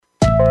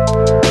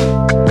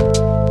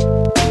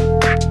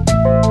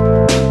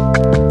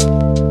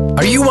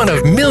one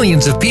of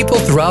millions of people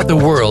throughout the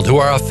world who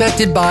are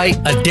affected by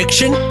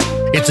addiction?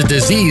 It's a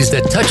disease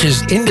that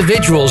touches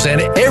individuals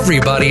and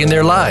everybody in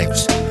their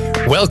lives.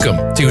 Welcome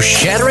to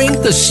Shattering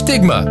the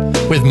Stigma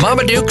with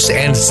Mama Dukes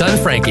and son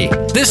Frankie.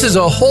 This is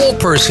a whole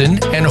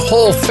person and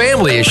whole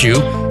family issue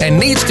and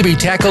needs to be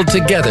tackled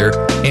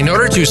together in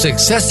order to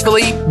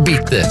successfully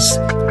beat this.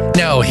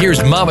 Now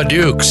here's Mama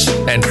Dukes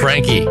and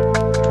Frankie.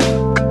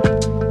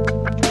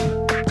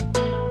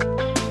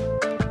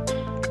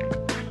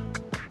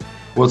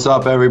 What's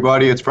up,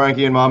 everybody? It's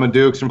Frankie and Mama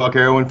Dukes from Buck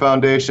Heroin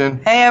Foundation.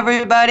 Hey,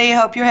 everybody.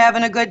 Hope you're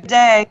having a good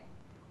day.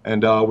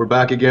 And we're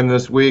back again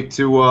this week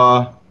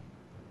to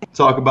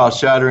talk about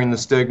shattering the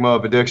stigma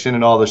of addiction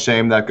and all the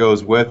shame that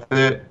goes with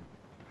it.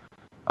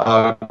 We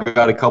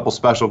got a couple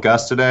special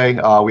guests today.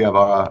 We have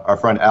our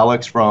friend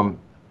Alex from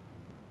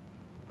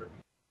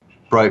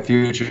Bright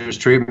Futures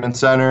Treatment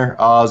Center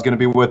is going to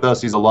be with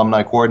us. He's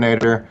alumni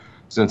coordinator.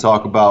 He's going to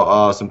talk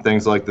about some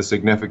things like the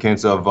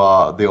significance of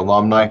the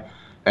alumni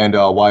and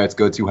why it's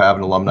good to have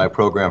an alumni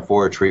program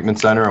for a treatment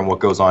center and what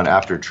goes on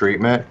after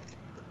treatment.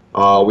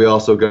 We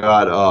also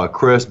got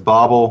Chris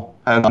 "BOBBLE"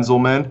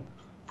 HEINZELMANN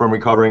from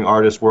Recovering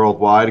Artists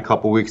Worldwide. A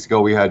couple weeks ago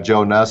we had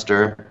Joe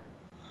Nestor.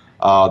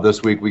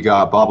 This week we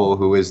got "BOBBLE,"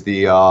 who is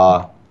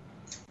the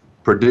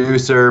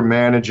producer,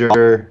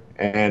 manager,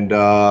 and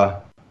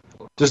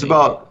just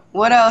about...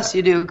 What else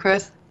you do,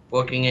 Chris?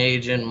 Booking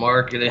agent,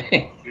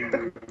 marketing,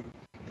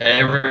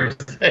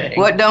 everything.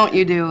 What don't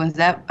you do? Is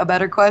that a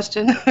better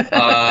question?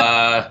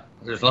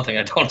 There's nothing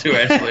I don't do,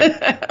 actually.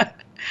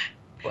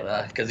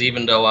 But because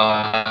even though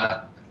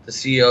the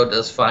CEO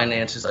does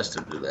finances, I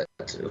still do that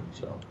too.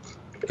 So.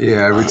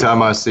 Yeah, every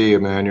time I see you,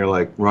 man, you're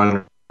like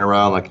running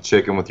around like a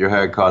chicken with your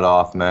head cut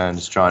off, man,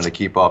 just trying to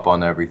keep up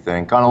on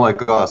everything, kind of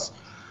like us.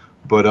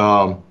 But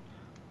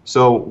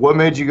so what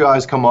made you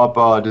guys come up,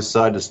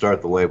 decide to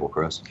start the label,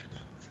 Chris?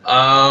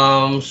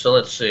 So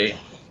let's see.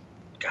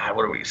 God,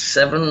 what are we,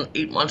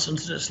 7-8 months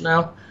into this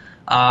now?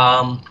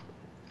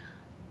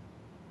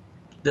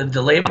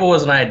 The label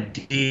was an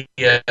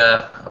idea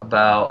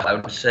about, I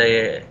would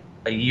say,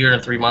 a year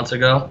and 3 months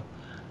ago.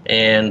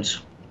 And,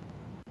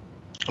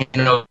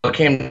 you know, it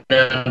came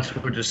down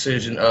to a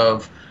decision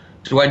of,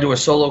 do I do a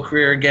solo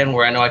career again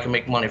where I know I can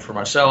make money for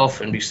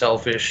myself and be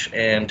selfish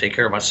and take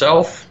care of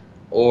myself?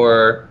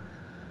 Or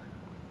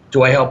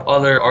do I help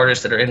other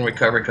artists that are in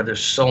recovery, because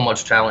there's so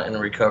much talent in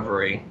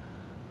recovery,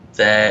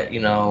 that, you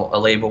know, a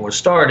label was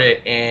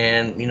started,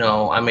 and, you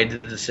know, I made the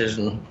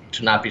decision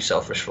to not be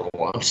selfish for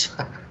once.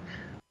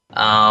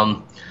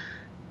 And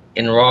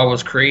Raw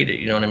was created,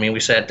 you know what I mean? We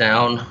sat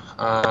down,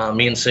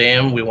 me and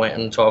Sam, we went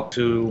and talked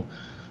to,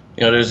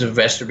 you know, there's an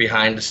investor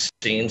behind the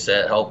scenes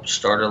that helped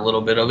start a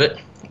little bit of it.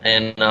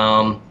 And,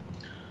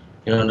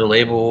 you know, the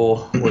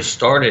label was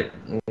started,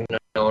 you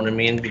know what I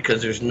mean?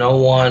 Because there's no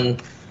one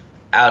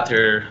out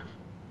there,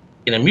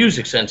 in a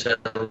music sense at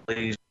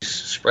least,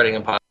 spreading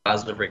a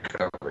positive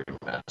recovery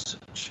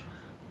message.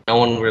 No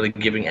one really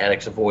giving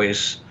addicts a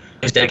voice,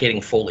 is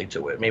dedicating fully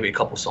to it, maybe a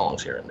couple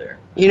songs here and there.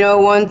 You know,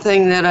 one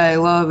thing that I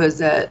love is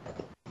that,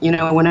 you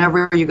know,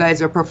 whenever you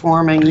guys are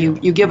performing,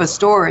 you give a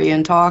story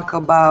and talk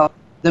about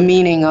the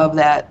meaning of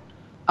that,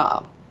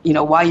 you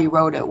know, why you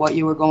wrote it, what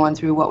you were going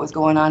through, what was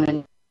going on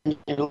in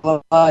your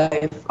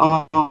life.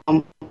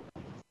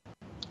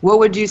 What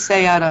would you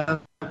say out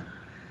of,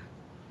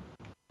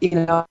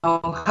 you know,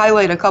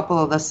 highlight a couple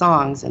of the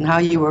songs and how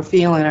you were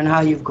feeling and how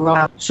you've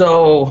grown?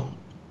 So,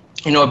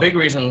 you know, a big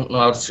reason,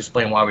 I'll just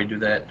explain why we do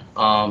that,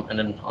 and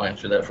then I'll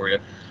answer that for you.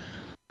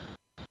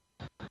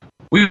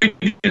 We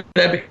do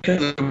that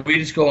because we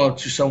just go out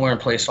to somewhere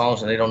and play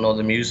songs and they don't know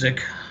the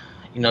music.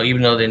 You know,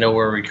 even though they know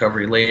we're a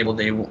recovery label,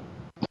 they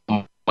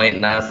might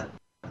not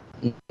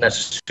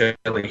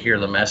necessarily hear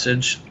the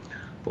message.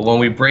 But when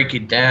we break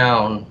it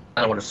down,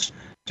 I want to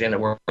understand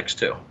that we're addicts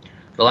too.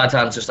 A lot of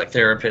times, just like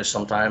therapists,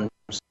 sometimes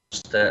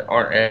that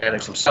aren't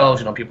addicts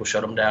themselves, you know, people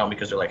shut them down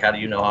because they're like, how do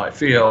you know how I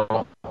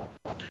feel?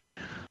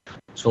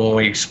 So when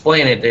we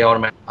explain it, they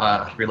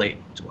automatically relate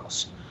to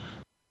us.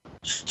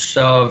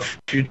 So if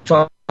you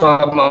talk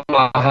about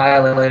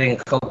highlighting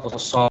a couple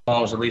of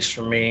songs, at least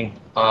for me,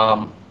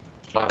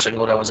 my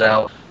single that was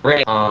out,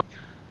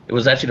 it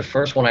was actually the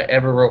first one I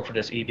ever wrote for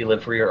this EP,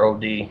 Live Free or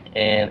OD,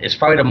 and it's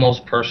probably the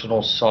most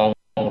personal song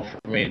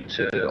for me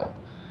too.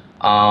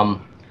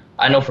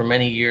 I know for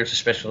many years,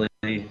 especially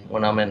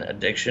when I'm in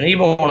addiction,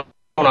 even when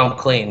I'm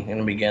clean in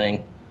the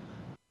beginning,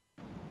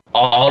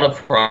 all the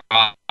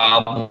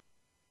problems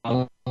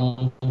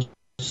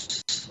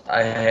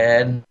I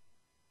had,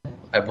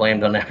 I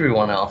blamed on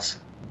everyone else,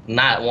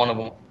 not one of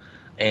them.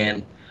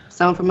 And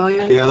sound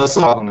familiar? Yeah, that's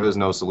the problem. There is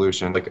no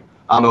solution. Like,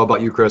 I don't know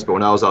about you, Chris, but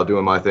when I was out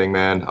doing my thing,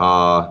 man,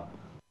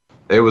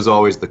 it was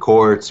always the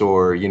courts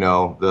or, you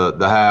know,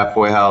 the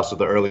halfway house or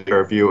the early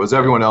curfew. It was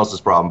everyone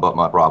else's problem but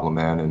my problem,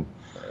 man. And,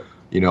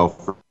 you know,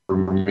 for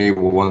me,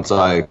 once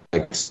I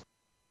accepted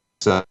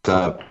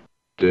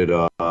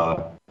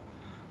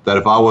that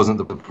if I wasn't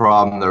the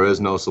problem, there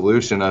is no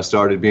solution, I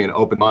started being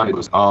open-minded.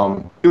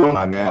 For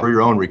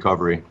your own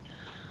recovery.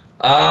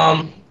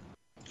 I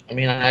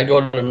mean, I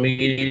go to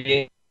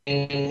meetings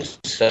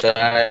So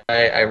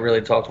I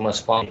really talked to my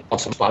sponsor on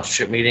some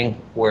sponsorship meeting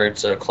where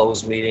it's a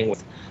closed meeting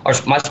with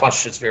my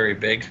sponsorship's very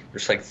big.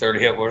 There's like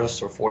 30 of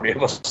us or 40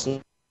 of us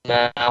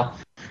now. Yeah,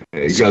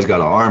 you guys got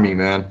an army,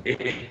 man.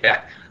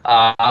 Yeah.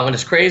 And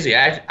it's crazy.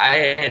 I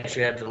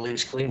actually had the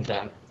least clean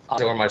time.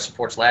 They were my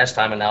supports last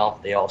time, and now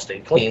they all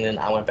stayed clean, and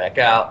I went back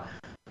out.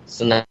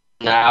 So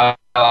now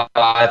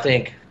I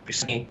think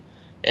me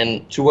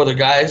and 2 other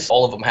guys,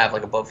 all of them have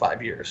like above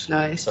 5 years.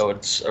 Nice. So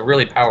it's a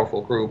really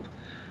powerful group.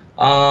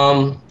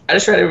 I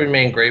just try to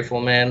remain grateful,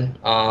 man.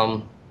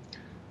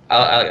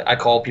 I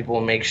call people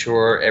and make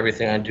sure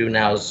everything I do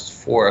now is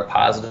for a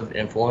positive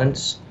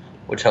influence,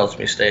 which helps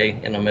me stay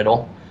in the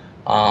middle.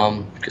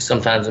 Because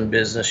sometimes in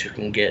business you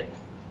can get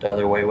the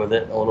other way with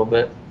it a little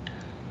bit.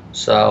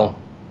 So,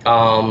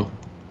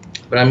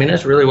 but I mean,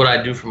 that's really what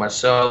I do for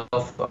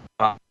myself.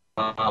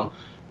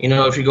 You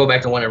know, if you go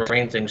back to one of the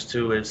brain things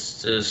too,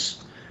 it's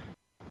just,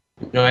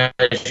 you know,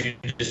 as you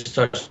just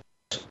touched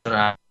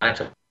on,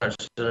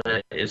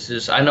 it's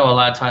just, I know a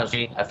lot of times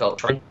I felt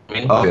trained.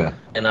 Oh, yeah.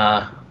 And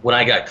when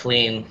I got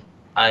clean,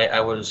 I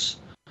was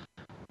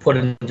put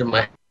into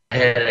my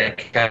head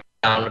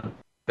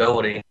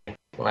accountability.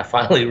 When I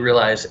finally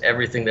realized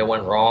everything that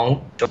went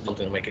wrong, something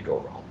to make it go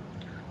wrong.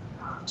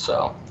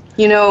 So,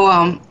 You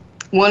know,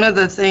 one of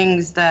the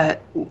things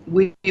that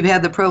we've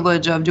had the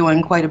privilege of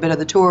doing quite a bit of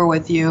the tour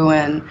with you,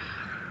 and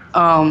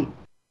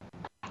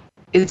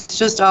it's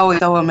just always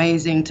so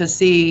amazing to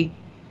see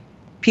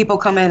people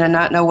come in and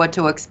not know what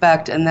to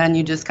expect, and then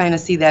you just kind of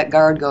see that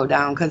guard go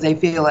down because they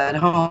feel at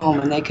home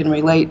and they can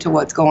relate to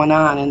what's going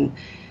on, and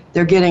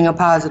they're getting a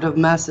positive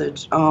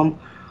message.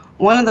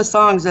 One of the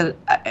songs that,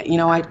 you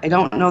know, I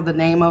don't know the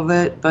name of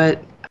it,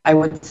 but I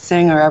would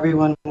sing or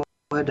everyone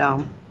would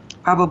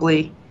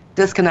probably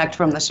disconnect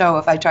from the show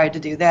if I tried to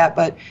do that.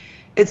 But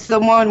it's the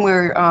one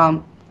where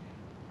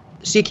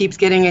she keeps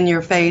getting in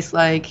your face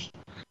like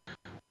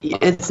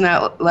it's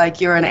not like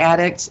you're an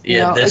addict. You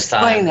know,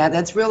 explain that.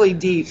 That's really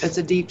deep. It's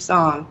a deep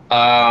song.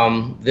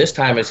 This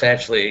time it's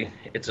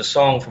a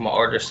song from an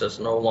artist that's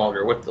no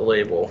longer with the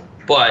label,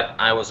 but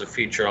I was a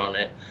feature on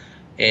it,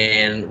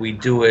 and we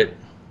do it.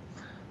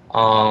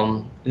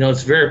 You know,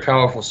 it's a very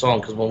powerful song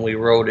because when we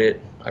wrote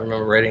it, I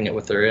remember writing it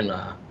with her, and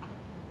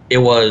it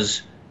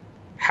was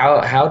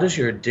how does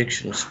your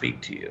addiction speak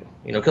to you?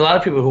 You know, because a lot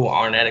of people who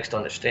aren't addicts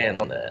don't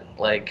understand that.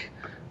 Like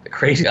the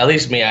crazy, at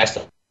least me, I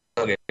still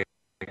get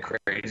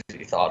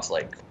crazy thoughts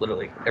like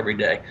literally every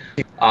day.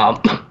 And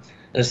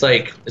it's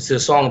like it's a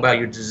song about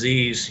your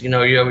disease. You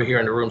know, you ever hear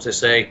in the rooms they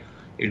say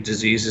your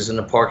disease is in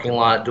the parking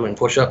lot doing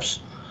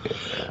push-ups.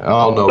 I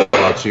don't know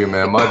about you,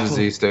 man. My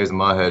disease stays in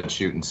my head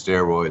shooting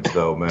steroids,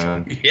 though,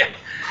 man. Yeah.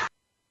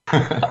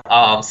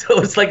 So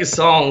it's like a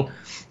song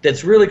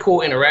that's really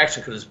cool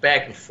interaction because it's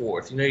back and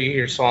forth. You know, you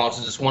hear songs,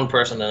 it's just one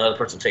person and another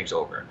person takes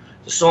over.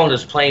 The song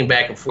that's playing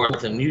back and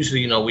forth, and usually,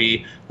 you know,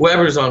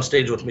 whoever's on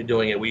stage with me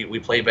doing it, we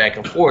play back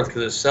and forth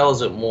because it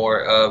sells it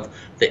more of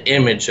the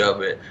image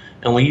of it.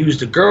 And we use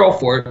the girl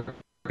for it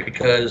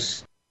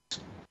because,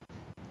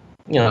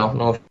 you know,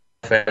 no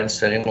offense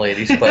to any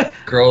ladies, but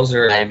girls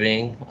are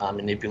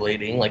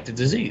manipulating like the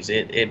disease.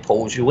 It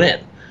pulls you in.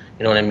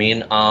 You know what I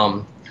mean?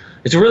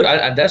 It's a really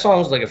that song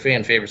is like a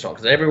fan favorite song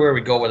because everywhere we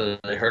go, whether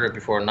they heard it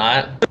before or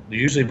not,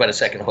 usually by the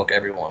second hook,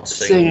 everyone's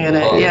singing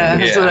it. Yeah,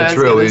 that's what I was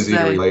it's real easy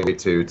say. to relate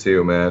to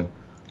too, man.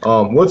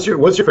 What's your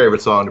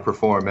favorite song to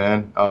perform,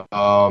 man?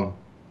 Off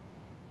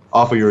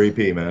of your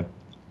EP, man.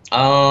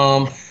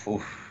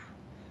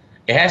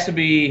 It has to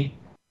be.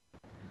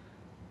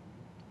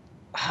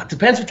 It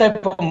depends what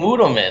type of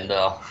mood I'm in,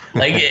 though.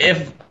 Like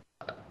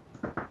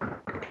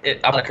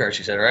I'm gonna curse,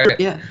 you said, right?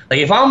 Yeah. Like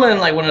if I'm in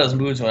like one of those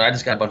moods when I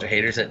just got a bunch of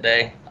haters that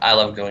day, I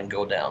love going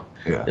Go Down.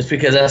 Yeah. It's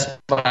because that's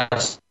my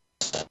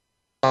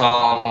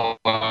song.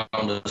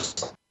 I'm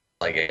just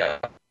like, yeah,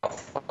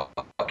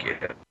 fuck you.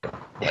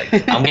 Like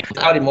I'm getting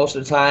cloudy most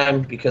of the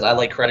time because I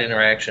like crowd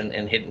interaction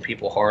and hitting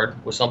people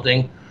hard with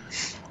something.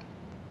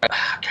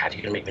 God,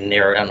 you're gonna make me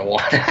narrow down to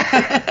one.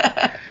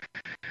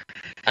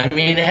 I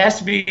mean, it has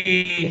to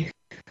be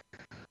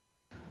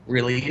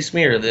Release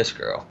Me or This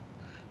Girl.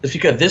 Just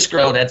because This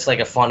Girl, that's like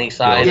a funny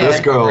side. Yeah, This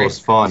Girl was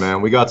fun,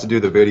 man. We got to do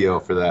the video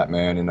for that,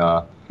 man, and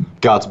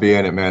got to be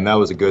in it, man. That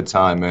was a good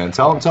time, man.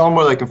 Tell them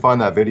where they can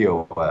find that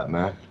video at,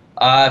 man.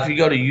 If you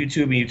go to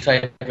YouTube and you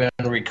type in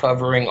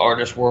Recovering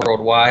Artists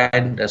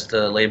Worldwide, that's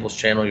the label's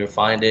channel, you'll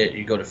find it.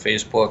 You go to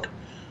Facebook,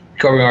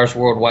 Recovering Artists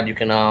Worldwide, you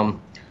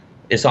can,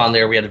 it's on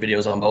there. We have the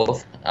videos on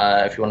both.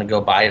 If you want to go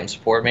buy it and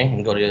support me, you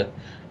can go to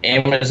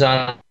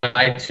Amazon,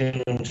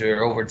 iTunes,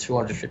 or over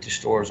 250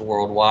 stores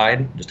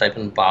worldwide. Just type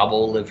in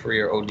Bobble, Live Free,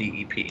 or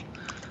ODEP.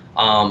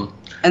 And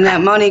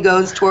that money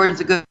goes towards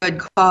a good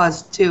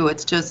cause too.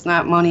 It's just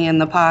not money in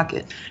the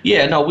pocket.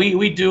 Yeah, no,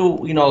 we do.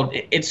 You know,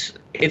 it's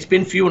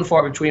been few and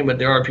far between, but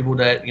there are people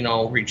that, you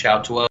know, reach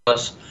out to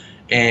us,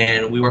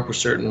 and we work with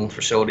certain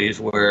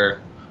facilities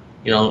where,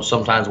 you know,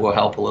 sometimes we'll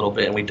help a little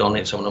bit, and we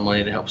donate some of the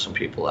money to help some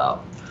people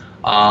out.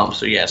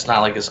 So yeah, it's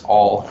not like it's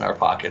all in our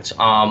pockets.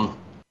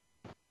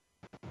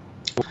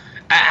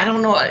 I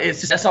don't know. It's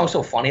just, that song's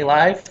so funny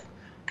live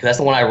that's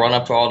the one I run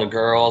up to all the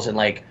girls and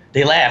like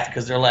they laugh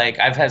because they're like,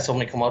 I've had so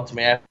many come up to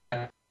me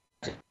after,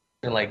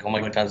 they're like, oh my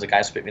god, times the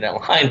guy spit me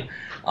that line.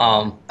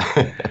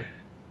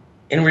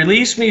 And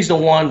Release Me is the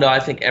one that I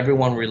think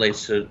everyone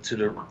relates to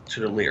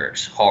the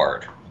lyrics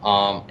hard.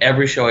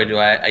 Every show I do,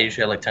 I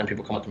usually have like 10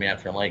 people come up to me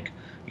after. I'm like,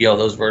 yo,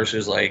 those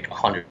verses like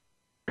 100%.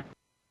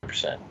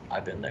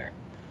 I've been there,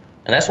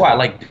 and that's why I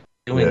like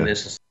doing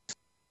this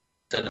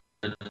instead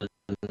of the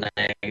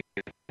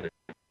negative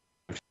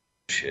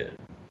shit.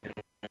 You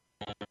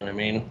know what I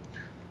mean?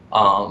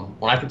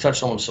 When I can touch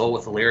someone's soul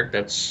with a lyric,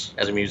 that's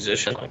as a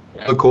musician. Like,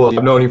 Oh, cool.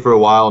 I've known you for a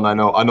while, and I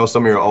know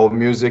some of your old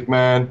music,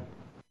 man,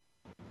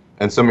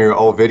 and some of your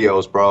old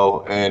videos,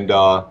 bro. And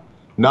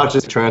not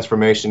just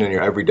transformation in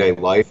your everyday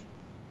life,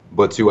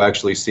 but to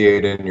actually see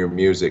it in your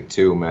music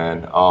too,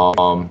 man.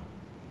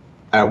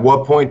 At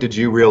what point did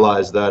you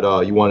realize that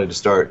you wanted to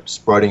start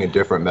spreading a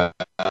different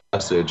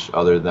message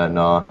other than?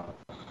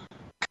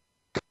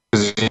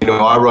 Because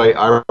I write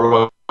a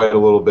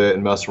little bit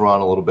and mess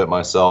around a little bit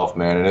myself,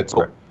 man, and I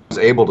was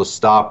able to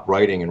stop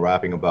writing and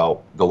rapping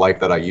about the life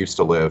that I used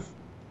to live,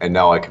 and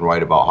now I can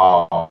write about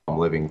how I'm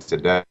living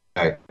today.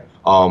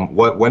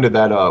 When did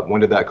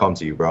that come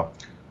to you, bro?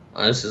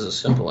 This is a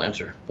simple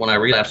answer. When I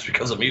relapsed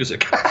because of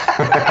music.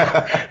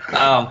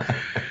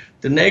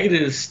 The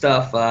negative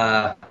stuff,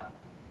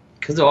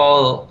 because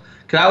I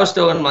was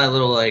still in my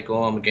little like,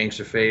 oh, I'm a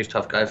gangster phase,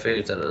 tough guy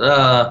phase, doing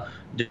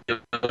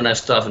that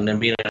stuff, and then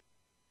being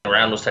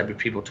around those type of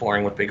people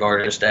touring with big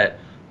artists. That,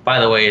 by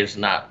the way,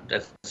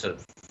 that's a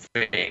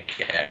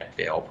fake act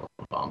they all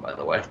put on, by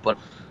the way. But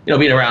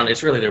being around,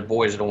 it's really their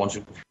boys are the ones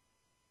who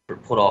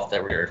put off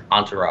their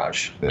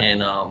entourage,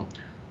 and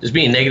just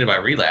being negative, I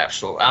relapsed.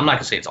 So I'm not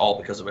gonna say it's all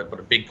because of it,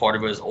 but a big part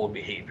of it is old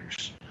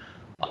behaviors.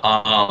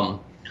 And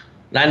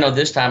I know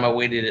this time I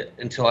waited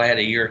until I had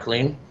a year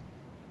clean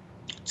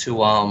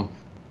to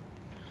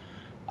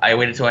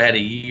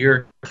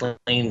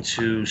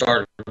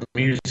start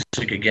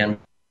music again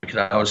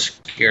because I was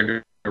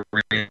scared to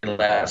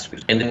relapse.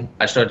 And then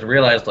I started to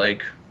realize,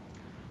 like,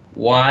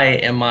 why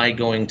am I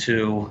going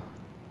to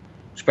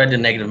spread the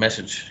negative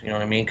message? You know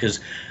what I mean?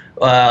 Because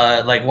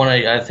like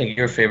I think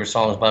your favorite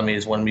songs by me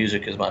is When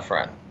Music Is My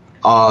Friend.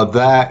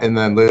 That and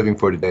then Living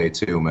for Today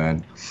too,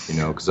 man.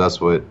 Because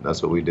that's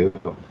what we do.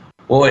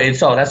 Well,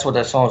 that's what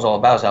that song is all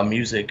about. Is how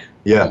music.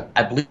 Yeah.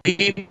 I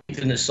believed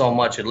in it so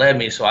much, it led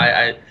me. So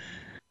I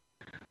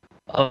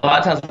a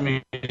lot of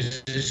times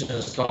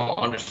musicians don't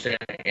understand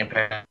the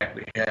impact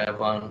we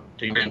have on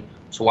the human.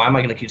 So why am I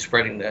going to keep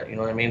spreading that? You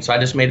know what I mean? So I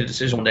just made a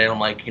decision one day. And I'm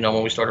like,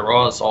 when we started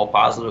Raw, it's all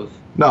positive.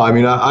 No, I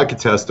mean I could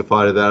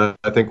testify to that.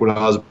 I think when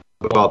I was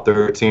about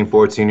 13,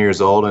 14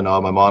 years old, and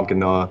my mom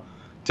can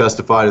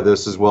testify to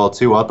this as well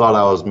too. I thought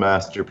I was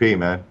Master P,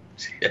 man.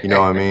 You know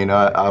what I mean?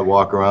 I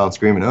walk around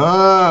screaming,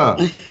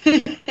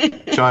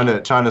 trying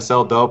to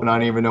sell dope, and I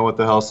didn't even know what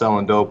the hell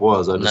selling dope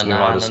was. I just knew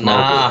how to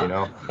smoke it,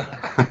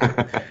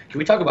 Can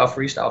we talk about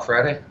Freestyle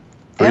Friday?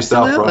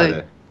 Freestyle Absolutely.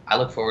 Friday. I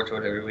look forward to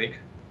it every week.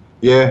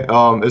 Yeah,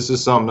 it's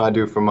just something I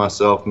do for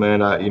myself,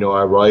 man.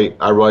 I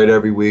write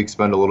every week,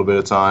 spend a little bit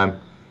of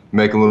time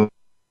making little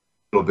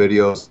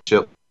videos,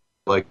 shit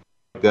like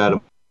that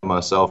of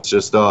myself. It's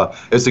just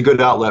it's a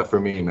good outlet for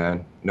me,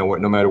 man. No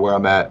matter where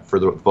I'm at for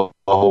the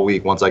whole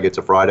week. Once I get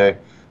to Friday,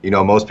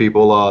 most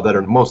people that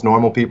are most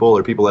normal people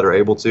or people that are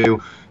able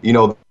to,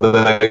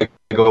 that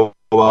go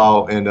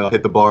out and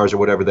hit the bars or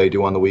whatever they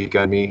do on the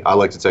weekend. I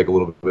like to take a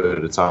little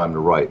bit of time to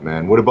write,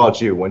 man. What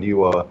about you? When do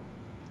you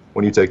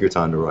take your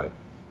time to write?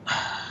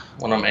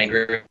 When I'm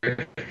angry.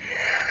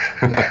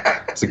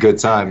 It's a good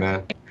time,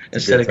 man.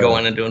 Instead of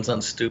going and doing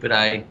something stupid,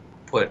 I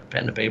put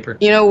pen to paper.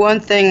 One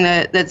thing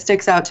that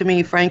sticks out to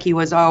me, Frankie,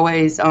 was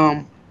always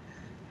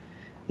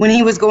when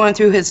he was going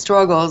through his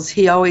struggles,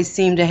 he always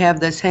seemed to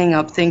have this hang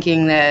up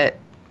thinking that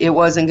it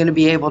wasn't going to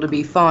be able to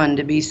be fun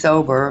to be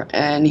sober,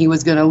 and he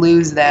was going to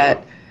lose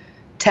that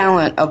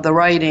talent of the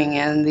writing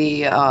and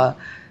the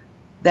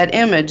that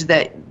image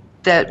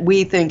that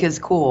we think is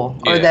cool,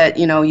 or that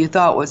you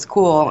thought was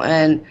cool.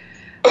 And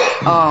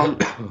I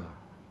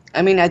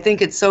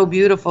think it's so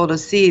beautiful to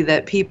see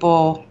that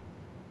people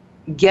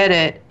get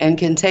it and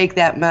can take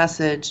that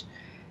message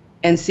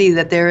and see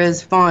that there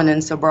is fun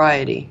in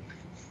sobriety.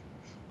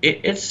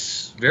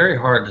 It's very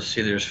hard to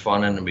see there's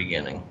fun in the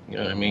beginning. You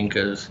know what I mean?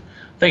 Because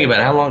think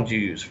about it. How long did you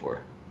use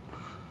for?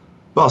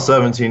 About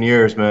 17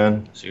 years,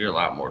 man. So you're a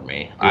lot more than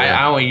me.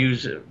 Yeah. I only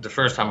used it the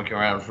first time I came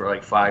around for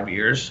like 5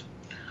 years.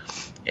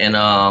 And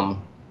I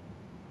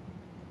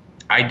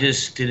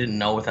just didn't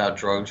know without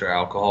drugs or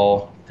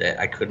alcohol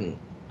that I couldn't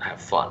have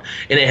fun.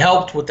 And it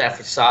helped with that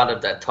facade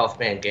of that tough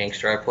man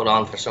gangster I put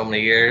on for so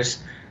many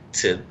years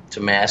to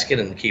mask it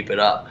and to keep it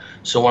up.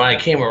 So when I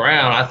came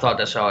around, I thought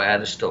that's how I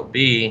had to still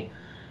be.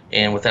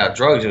 And without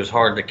drugs, it was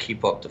hard to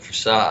keep up the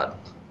facade.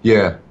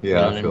 Yeah, You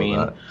know I what I feel mean?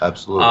 that.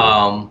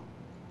 Absolutely.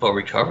 But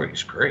recovery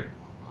is great.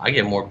 I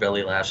get more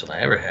belly laughs than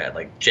I ever had,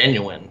 like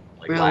genuine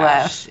Real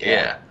laughs. laughs,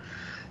 Yeah.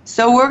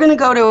 So we're going to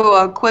go to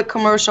a quick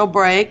commercial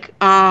break.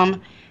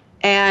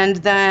 And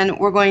then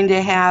we're going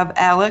to have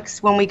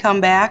Alex when we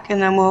come back,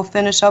 and then we'll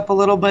finish up a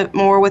little bit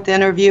more with the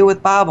interview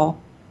with Bobble.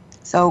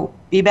 So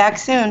be back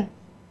soon.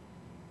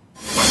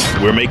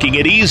 We're making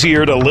it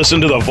easier to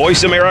listen to the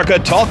Voice America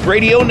Talk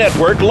Radio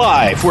Network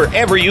live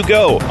wherever you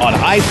go on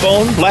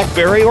iPhone,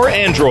 BlackBerry, or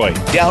Android.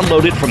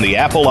 Download it from the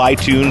Apple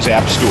iTunes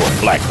App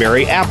Store,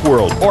 BlackBerry App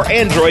World, or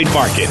Android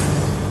Market.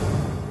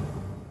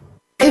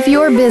 If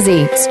you're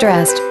busy,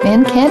 stressed,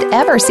 and can't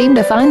ever seem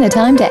to find the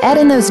time to add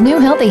in those new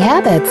healthy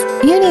habits,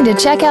 you need to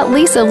check out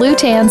Lisa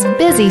Lutan's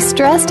Busy,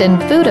 Stressed,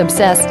 and Food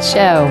Obsessed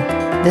show.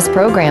 This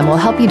program will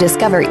help you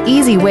discover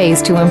easy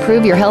ways to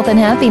improve your health and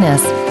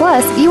happiness.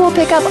 Plus, you will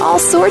pick up all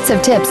sorts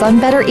of tips on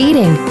better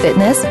eating,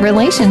 fitness,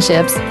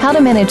 relationships, how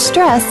to manage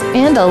stress,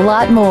 and a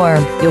lot more.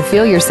 You'll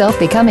feel yourself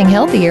becoming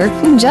healthier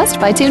just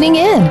by tuning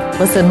in.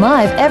 Listen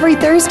live every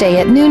Thursday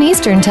at noon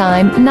Eastern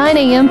Time, 9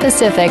 a.m.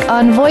 Pacific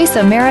on Voice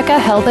America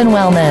Health and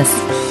Wellness.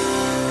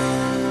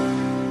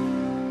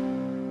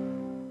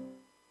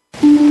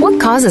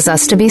 What causes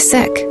us to be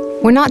sick?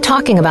 We're not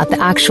talking about the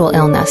actual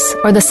illness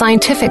or the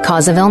scientific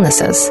cause of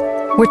illnesses.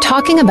 We're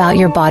talking about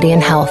your body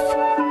and health.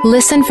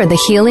 Listen for the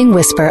healing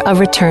whisper of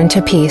return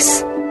to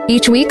peace.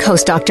 Each week,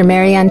 host Dr.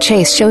 Marianne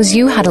Chase shows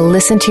you how to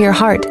listen to your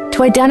heart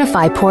to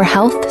identify poor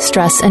health,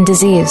 stress, and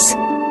disease.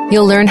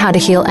 You'll learn how to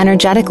heal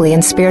energetically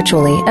and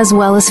spiritually as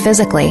well as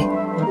physically.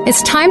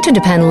 It's time to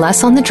depend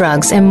less on the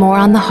drugs and more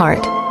on the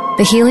heart.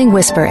 The Healing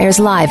Whisper airs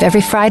live every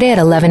Friday at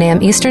 11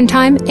 a.m. Eastern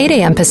Time, 8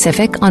 a.m.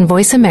 Pacific on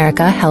Voice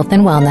America Health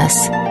and Wellness.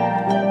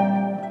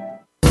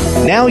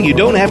 Now you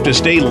don't have to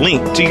stay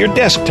linked to your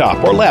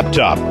desktop or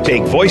laptop.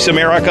 Take Voice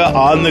America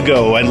on the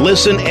go and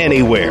listen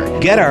anywhere.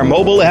 Get our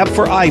mobile app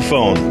for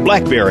iPhone,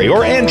 BlackBerry,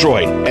 or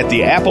Android at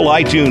the Apple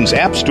iTunes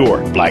App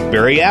Store,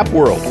 BlackBerry App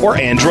World, or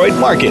Android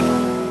Market.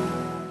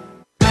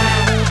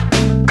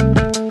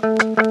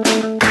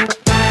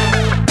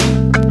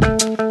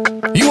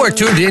 You are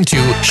tuned into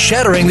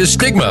Shattering the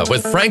Stigma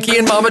with Frankie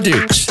and Mama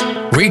Dukes.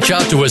 Reach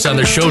out to us on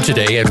the show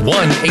today at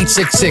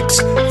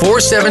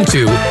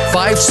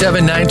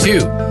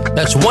 1-866-472-5792.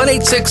 That's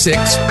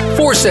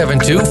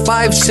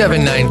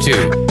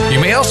 1-866-472-5792. You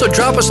may also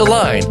drop us a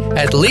line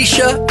at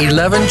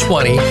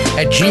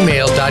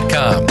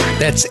Leisha1120@gmail.com.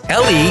 That's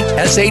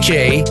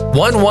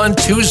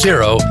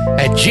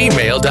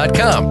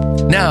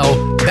LESHA1120@gmail.com.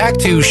 Now, back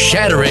to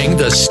Shattering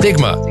the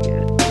Stigma.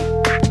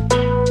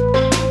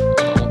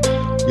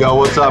 Yo,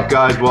 what's up,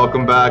 guys?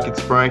 Welcome back. It's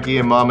Frankie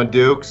and Mama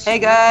Dukes. Hey,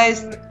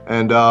 guys.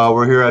 And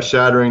we're here at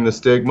Shattering the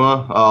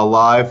Stigma,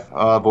 live,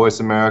 Voice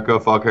America,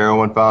 Fuck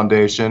Heroin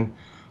Foundation.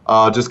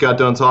 Just got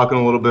done talking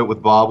a little bit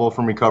with Bobble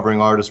from Recovering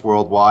Artists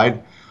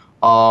Worldwide.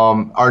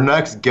 Our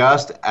next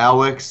guest,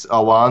 Alex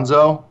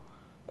Alonso,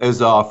 is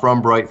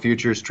from Bright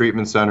Futures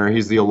Treatment Center.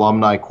 He's the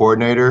alumni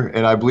coordinator,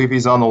 and I believe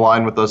he's on the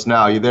line with us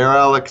now. You there,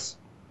 Alex?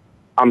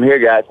 I'm here,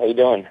 guys. How you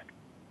doing?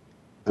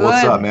 Good.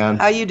 What's up, man?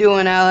 How you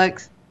doing,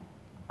 Alex?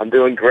 I'm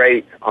doing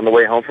great. On the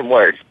way home from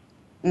work.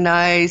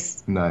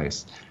 Nice.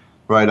 Nice.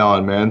 Right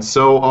on, man.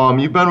 So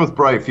you've been with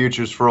Bright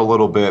Futures for a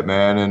little bit,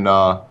 man, and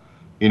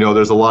you know,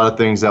 there's a lot of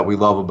things that we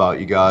love about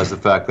you guys. The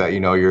fact that, you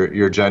know,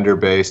 you're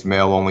gender-based,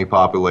 male-only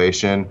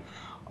population,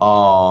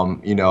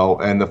 you know,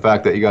 and the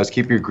fact that you guys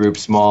keep your group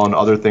small and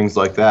other things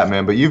like that,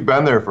 man. But you've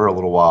been there for a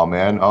little while,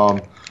 man.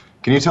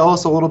 Can you tell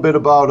us a little bit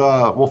about,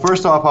 well,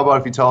 first off, how about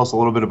if you tell us a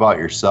little bit about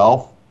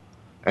yourself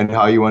and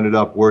how you ended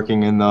up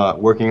working in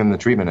the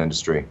treatment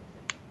industry?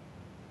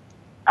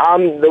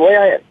 The way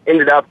I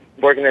ended up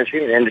working in the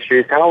treatment industry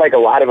is kind of like a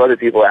lot of other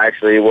people,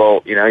 actually.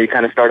 Well, you know, you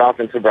kind of start off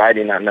in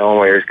sobriety not knowing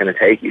where it's going to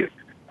take you.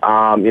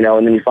 You know,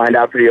 and then you find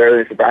out pretty early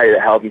in sobriety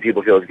that helping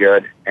people feels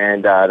good,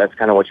 and that's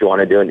kind of what you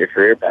want to do in your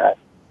career path.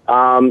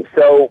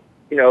 So,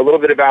 you know, a little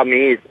bit about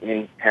me. I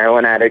mean,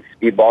 heroin addict,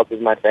 speedballs is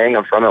my thing.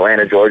 I'm from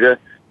Atlanta, Georgia.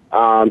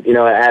 You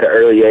know, at an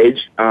early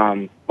age,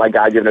 my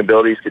God-given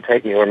abilities could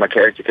take me where my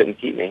character couldn't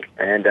keep me,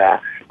 and I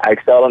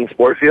excelled on the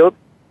sport field.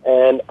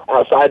 And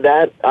outside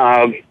that,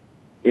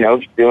 you know,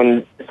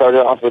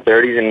 started off with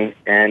 30s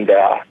and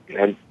you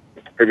know,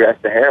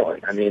 progressed to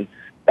heroin. I mean,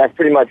 that's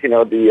pretty much, you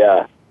know,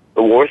 the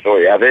war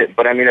story of it.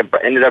 But I mean, it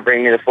ended up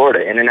bringing me to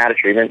Florida, in and out of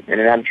treatment.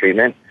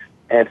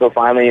 And so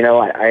finally, you know,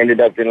 I ended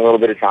up doing a little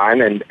bit of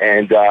time and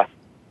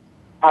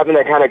having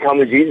that kind of come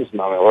to Jesus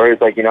moment where it's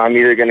like, you know, I'm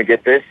either going to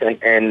get this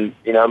and,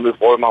 you know, move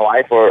forward with my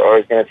life or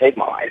it's going to take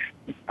my life.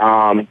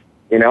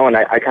 You know, and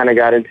I kind of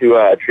got into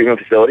a treatment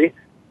facility. It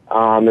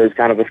was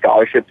kind of a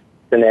scholarship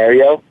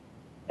scenario.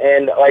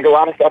 And like a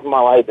lot of stuff in my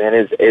life,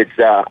 man,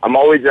 I'm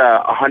always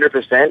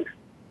 100%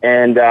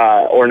 and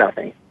or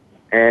nothing.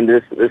 And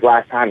this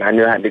last time, I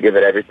knew I had to give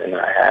it everything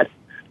that I had.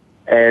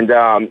 And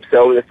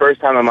so the first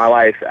time in my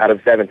life, out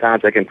of 7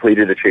 times, I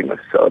completed a treatment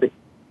facility,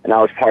 and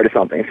I was part of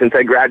something. Since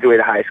I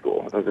graduated high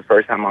school, it was the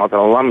first time I was an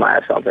alumni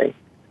of something.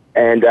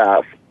 And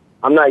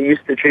I'm not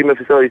used to treatment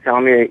facilities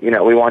telling me, you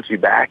know, we want you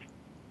back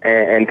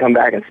and come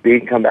back and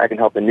speak, come back and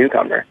help a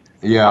newcomer.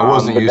 Yeah, I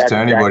wasn't used to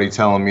anybody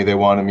telling me they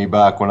wanted me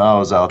back when I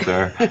was out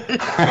there.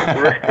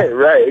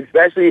 right.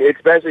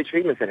 Especially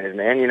treatment centers,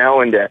 man. You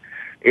know, and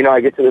you know,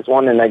 I get to this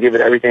one and I give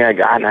it everything I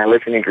got, and I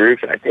listen in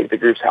groups and I take the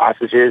groups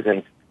hostages,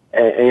 and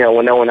and you know,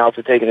 when no one else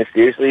was taking it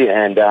seriously.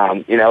 And,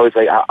 you know, it's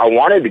like I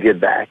wanted to give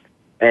back.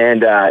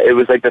 And it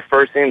was like the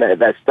first thing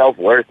that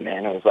self-worth,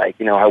 man. It was like,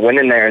 you know, I went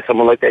in there and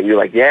someone looked at you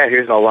like, yeah,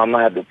 here's an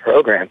alumni of the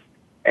program.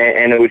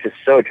 And it was just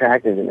so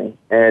attractive to me.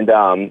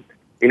 And,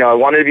 you know, I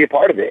wanted to be a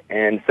part of it.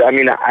 And so, I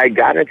mean, I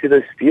got into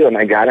this field and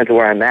I got into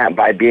where I'm at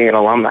by being an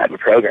alumni of a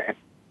program.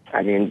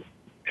 I mean,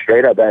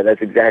 straight up,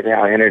 that's exactly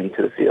how I entered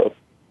into the field.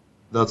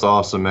 That's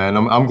awesome, man.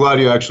 I'm glad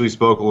you actually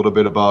spoke a little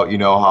bit about, you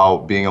know, how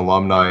being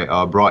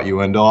alumni brought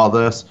you into all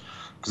this.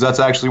 Because that's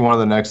actually one of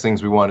the next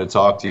things we wanted to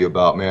talk to you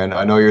about, man.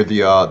 I know you're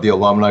the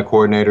alumni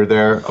coordinator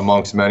there,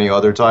 amongst many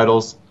other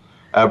titles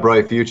at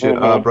Bright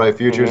Future. Bright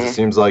Futures. It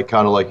seems like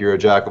kind of like you're a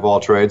jack of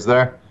all trades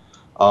there.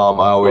 I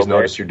always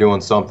notice you're doing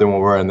something when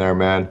we're in there,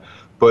 man.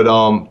 But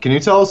can you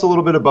tell us a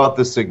little bit about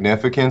the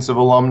significance of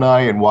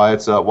alumni and why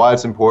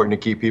it's important to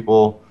keep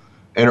people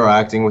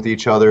interacting with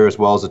each other, as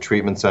well as the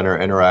treatment center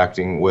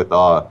interacting with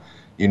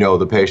you know,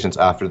 the patients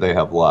after they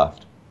have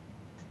left?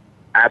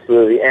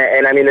 Absolutely,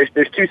 and I mean,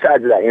 there's two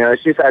sides of that. You know,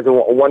 there's two sides of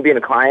one being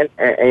a client,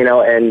 and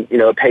you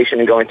know, a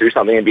patient and going through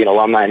something and being an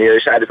alumni. And the other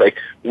side is like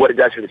what it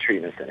does for the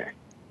treatment center.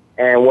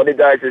 And what it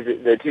does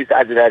is the two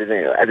sides of that is,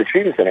 you know, as a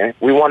treatment center,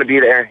 we want to be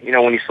there, you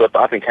know, when you slip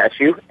up and catch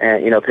you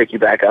and, you know, pick you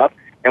back up,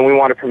 and we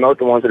want to promote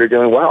the ones that are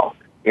doing well.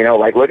 You know,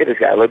 like, look at this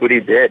guy, look what he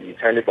did. He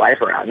turned his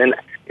life around. And,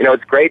 you know,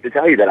 it's great to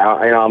tell you that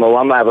I'm an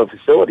alumni of a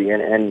facility,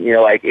 and you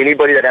know, like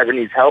anybody that ever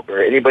needs help or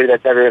anybody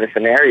that's ever in a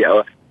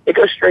scenario, it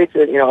goes straight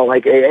to, you know,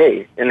 like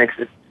AA and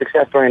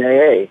success story in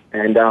AA.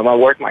 And I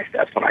worked my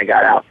steps when I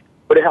got out.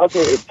 But it helped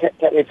me, it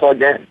kept me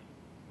plugged in.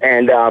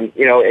 And,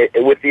 you know,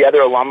 with the other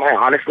alumni,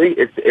 honestly,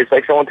 it's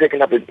like someone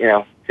picking up a, you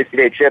know,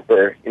 60-day chip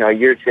or, you know, a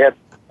year chip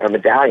or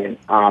medallion.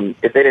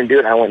 If they didn't do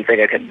it, I wouldn't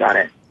think I could have done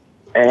it.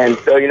 And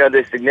so, you know,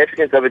 the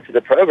significance of it to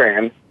the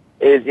program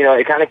is, you know,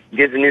 it kind of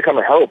gives the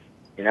newcomer hope,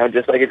 you know,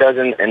 just like it does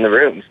in the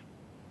rooms.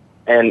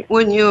 And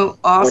wouldn't you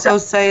also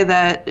say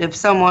that if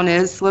someone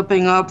is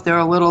slipping up, they're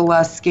a little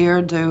less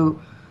scared to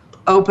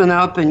open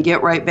up and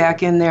get right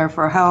back in there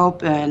for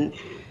help and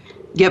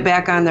get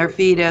back on their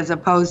feet, as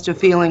opposed to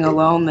feeling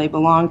alone? They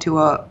belong to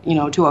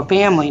a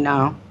family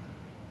now.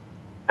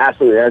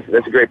 Absolutely,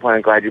 that's a great point.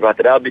 I'm glad you brought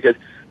that up, because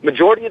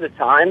majority of the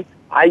time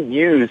I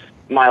use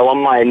my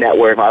alumni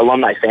network, my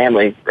alumni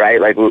family, right?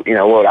 Like, you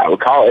know, what I would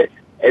call it,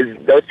 is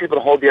those people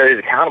to hold the others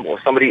accountable.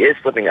 If somebody is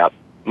slipping up,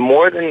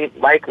 more than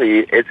likely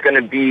it's going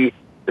to be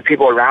the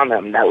people around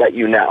them that let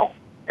you know,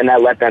 and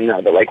that let them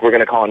know that, like, we're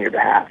going to call on your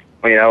behalf,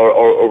 you know,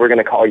 or we're going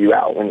to call you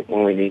out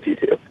when we need you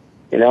to.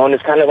 You know, and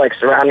it's kind of like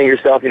surrounding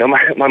yourself. You know,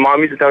 my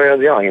mom used to tell me when I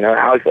was young, you know,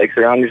 Alex, like,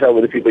 surround yourself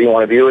with the people you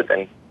want to be with,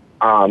 and,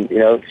 you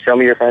know, show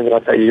me your friends and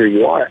I'll tell you who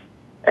you are.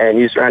 And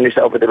you surround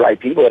yourself with the right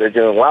people that are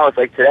doing well. It's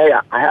like today,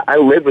 I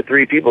live with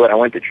 3 people that I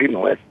went to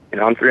treatment with. You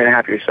know, I'm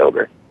 3.5 years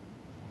sober.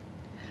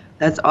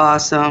 That's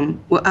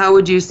awesome. Well, how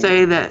would you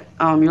say that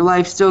your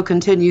life still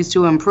continues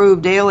to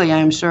improve daily,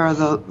 I'm sure,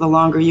 the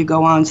longer you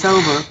go on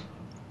sober?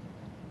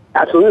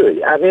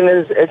 Absolutely. I mean,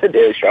 it's a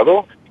daily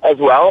struggle as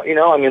well, you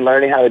know. I mean,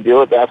 learning how to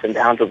deal with the ups and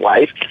downs of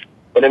life.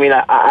 But, I mean,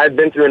 I've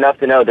been through enough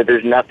to know that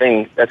there's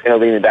nothing that's going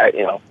to lead me back,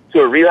 you know,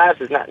 to a relapse.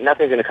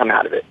 Nothing's going to come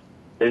out of it.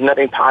 There's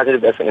nothing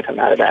positive that's going to come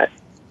out of that.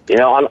 You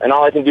know, and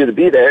all I can do to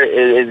be there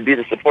is be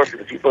the support for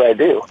the people that I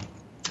do.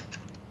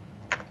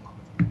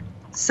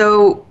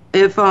 So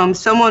if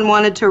someone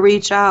wanted to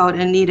reach out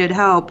and needed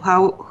help,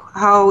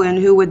 how and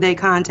who would they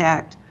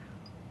contact?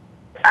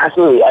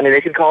 Absolutely. I mean,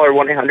 they could call our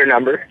 1-800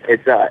 number.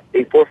 It's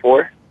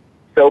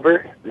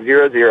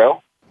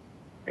 844-SOBER-00.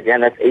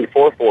 Again, that's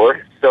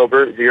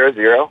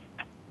 844-SOBER-00.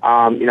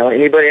 You know,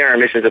 anybody in our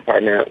admissions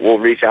department will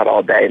reach out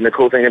all day. And the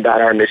cool thing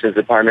about our admissions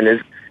department is,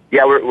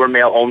 yeah, we're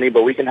male only,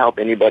 but we can help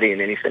anybody in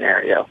any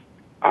scenario.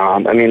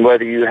 I mean,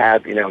 whether you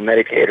have, you know,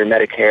 Medicaid or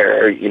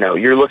Medicare, or, you know,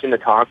 you're looking to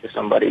talk to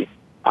somebody,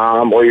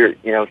 or you're,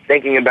 you know,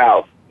 thinking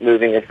about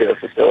moving into a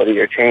facility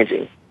or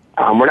changing.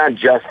 We're not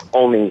just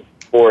only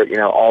for, you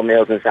know, all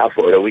males in South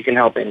Florida. We can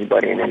help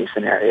anybody in any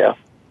scenario.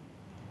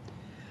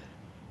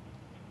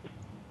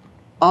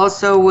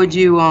 Also, would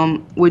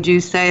you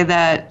say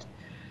that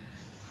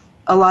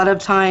a lot of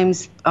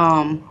times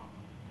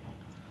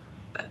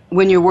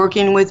when you're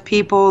working with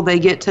people, they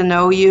get to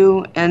know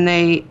you, and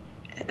they,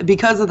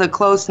 because of the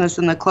closeness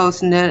and the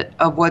close-knit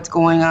of what's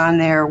going on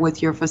there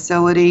with your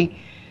facility,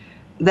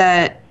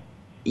 that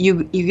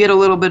you get a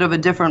little bit of a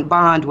different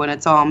bond when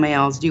it's all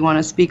males? Do you want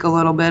to speak a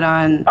little bit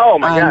on? Oh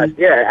my gosh,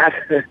 yeah,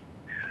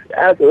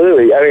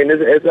 absolutely. I mean,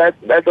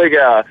 that's like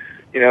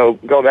you know,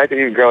 going back to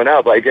even growing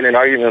up, like getting an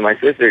argument with my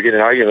sister, getting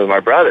an argument with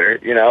my brother.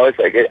 You know, it's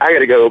like I got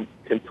to go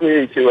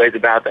completely 2 ways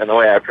about that in the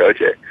way I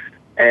approach it.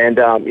 And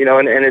you know,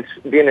 and it's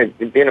being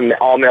an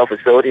all male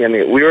facility. I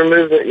mean, we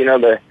remove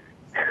the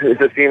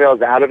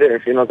females out of it, or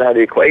females out of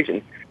the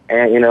equation.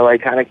 And, you know,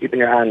 like, kind of keeping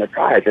your eye on the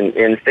prize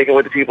and sticking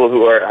with the people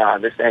who are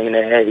they're saying in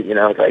AA, you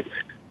know, it's like,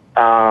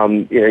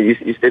 you know,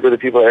 you stick with the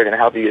people that are going to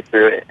help you get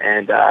through it,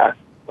 and,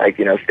 like,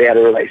 you know, stay out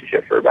of a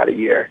relationship for about a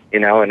year, you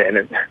know.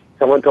 And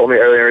someone told me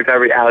earlier in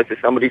recovery, Alex, if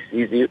somebody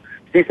sees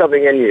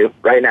something in you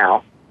right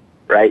now,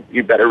 right,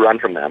 you better run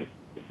from them,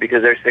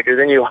 because they're sicker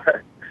than you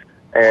are.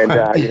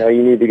 and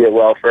you need to get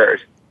well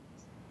first.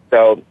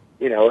 So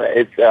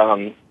it's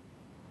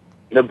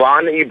the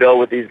bond that you build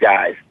with these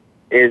guys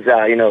is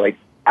I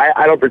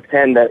don't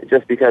pretend that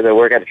just because I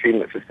work at a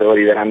treatment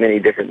facility that I'm any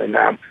different than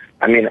them.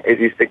 I mean, if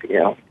you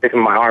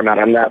sticking my arm out,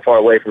 I'm that far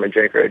away from a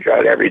drink or a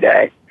drug every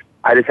day.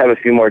 I just have a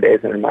few more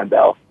days under my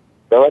belt.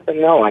 So let them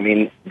know. I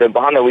mean, the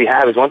bond that we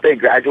have is once they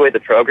graduate the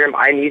program,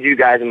 I need you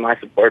guys in my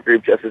support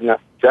group just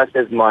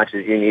as much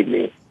as you need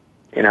me.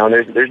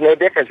 There's no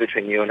difference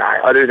between you and I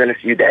other than a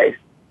few days.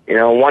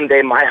 One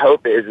day my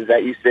hope is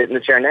that you sit in the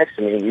chair next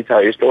to me and you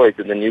tell your story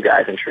to the new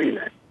guys in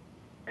treatment.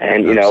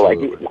 And,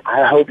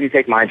 I hope you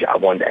take my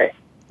job one day,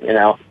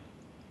 the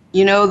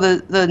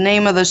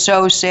name of the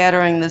show,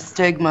 Shattering the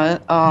Stigma,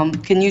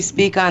 can you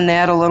speak on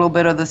that, a little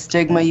bit of the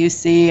stigma you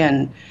see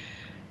and,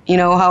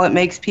 how it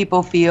makes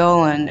people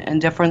feel and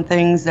different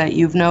things that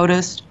you've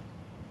noticed?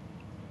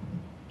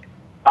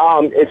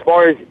 As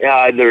far as,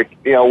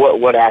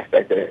 what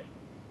aspect of it?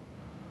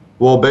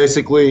 Well,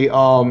 basically,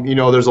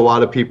 there's a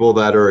lot of people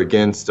that are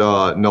against,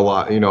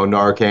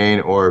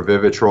 Narcan or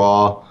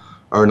Vivitrol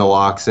or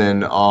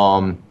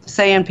naloxone.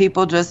 Saying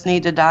people just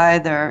need to die,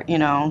 they're,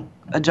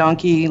 a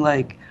junkie.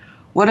 Like,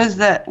 what is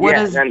that?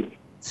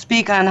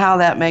 Speak on how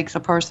that makes a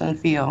person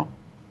feel.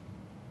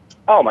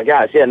 Oh my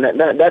gosh, yeah,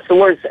 that's the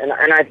worst, and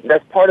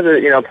that's part of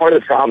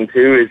the problem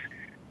too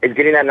is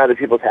getting that in other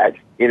people's heads,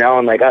 and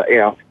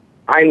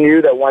I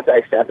knew that once I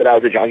accepted I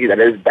was a junkie that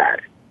it is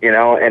bad,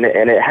 and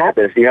it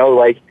happens,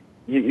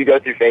 you go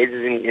through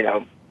phases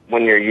and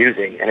when you're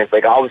using, and it's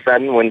like all of a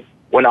sudden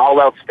when all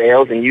else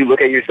fails and you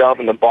look at yourself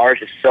and the bar is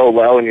just so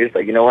low and you're just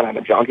like, you know what, I'm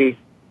a junkie,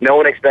 no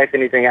one expects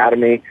anything out of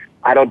me,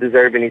 I don't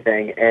deserve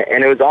anything,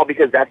 and it was all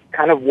because that's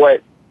kind of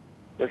what,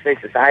 let's say,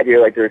 society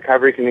or like the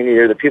recovery community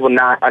or the people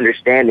not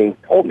understanding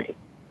told me,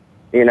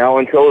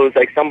 until it was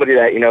like somebody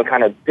that,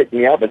 kind of picked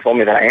me up and told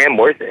me that I am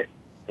worth it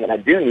and I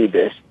do need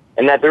this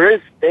and that there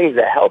is things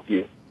that help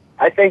you.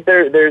 I think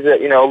there's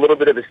a little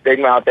bit of a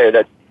stigma out there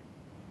that,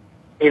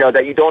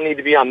 that you don't need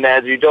to be on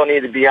meds or you don't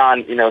need to be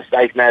on,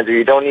 psych meds or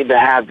you don't need to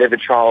have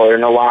Vivitrol or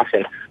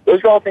naloxone.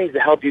 Those are all things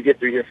that help you get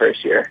through your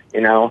first year,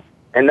 and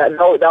that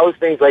was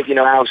things like,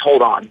 Alex,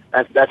 hold on.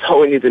 That's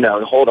all we need to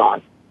know. Hold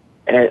on.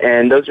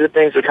 And those are the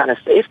things that kind of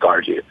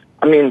safeguard you.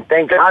 I mean,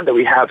 thank God that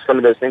we have some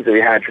of those things that we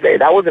had today.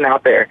 That wasn't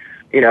out there,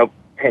 10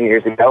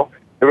 years ago.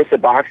 There was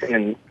Suboxone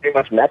and pretty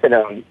much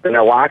methadone, the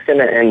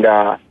naloxone and,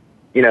 the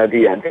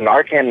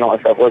Narcan and all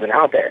that stuff wasn't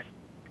out there.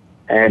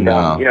 And,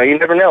 you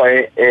never know.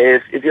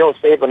 If you don't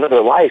save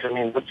another life, I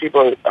mean, those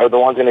people are the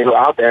ones going to go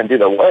out there and do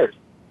the worst,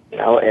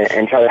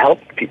 and try to help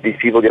these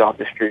people get off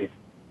the street.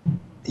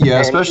 Yeah,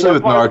 and especially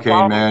with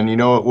Narcan, man.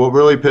 What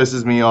really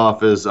pisses me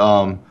off is,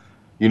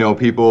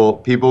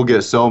 people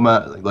get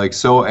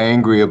so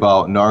angry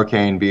about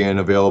Narcan being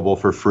available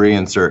for free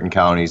in certain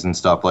counties and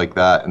stuff like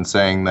that, and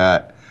saying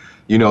that,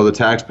 the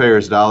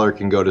taxpayer's dollar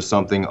can go to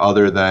something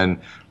other than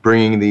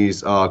bringing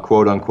these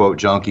quote unquote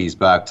junkies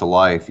back to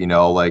life.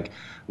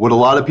 What a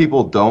lot of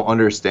people don't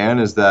understand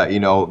is that,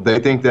 they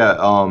think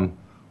that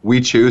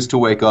we choose to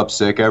wake up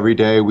sick every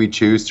day, we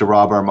choose to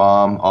rob our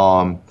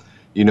mom,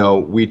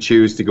 we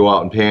choose to go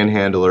out and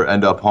panhandle or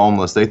end up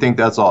homeless. They think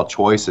that's all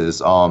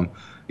choices. I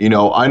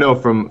know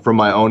from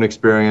my own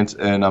experience,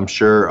 and I'm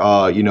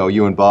sure,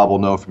 you and Bob will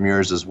know from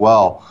yours as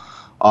well.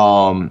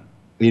 I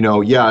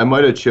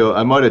might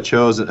have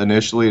chosen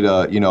initially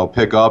to,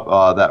 pick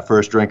up that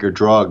first drink or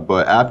drug,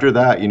 but after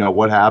that,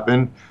 what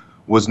happened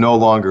was no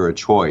longer a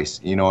choice.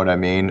 You know what I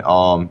mean?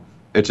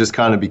 It just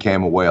kind of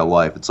became a way of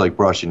life. It's like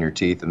brushing your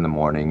teeth in the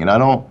morning, and I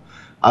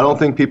don't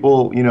think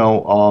people,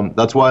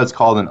 that's why it's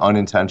called an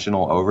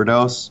unintentional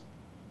overdose.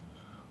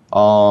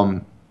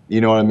 You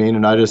know what I mean?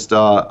 And I just,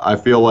 I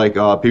feel like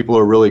people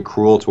are really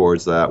cruel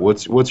towards that.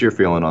 What's your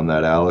feeling on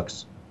that,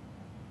 Alex?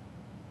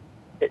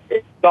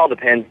 It all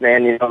depends,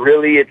 man.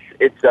 Really,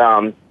 it's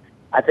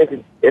I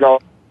think it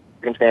all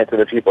circumstance that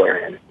the people are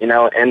in,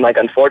 and like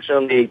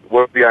unfortunately,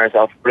 where we are in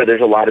South Florida,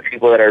 there's a lot of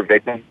people that are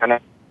victims kind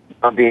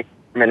of being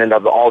and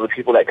of all the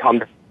people that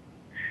come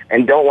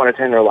and don't want to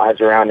turn their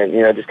lives around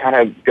and just kind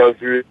of go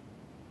through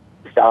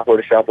the South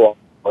Florida shuffle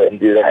and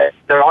do that.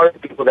 There are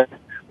people that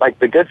like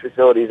the good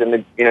facilities and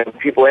the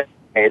people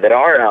that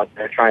are out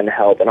there trying to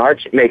help and are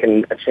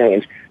making a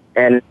change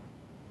and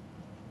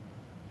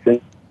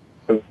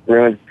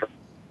ruined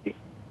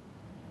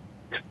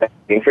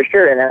for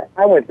sure. And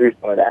I went through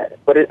some of that,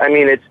 but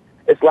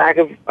it's lack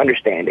of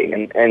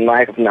understanding and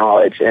lack of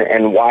knowledge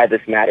and why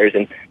this matters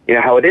and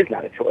how it is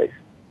not a choice.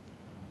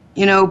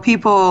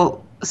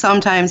 People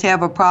sometimes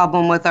have a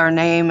problem with our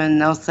name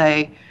and they'll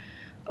say,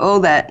 oh,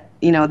 that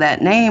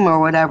name or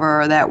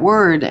whatever, or that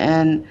word.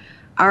 And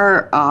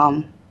our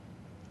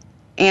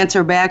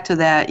answer back to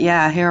that,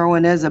 yeah,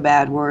 heroin is a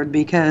bad word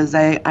because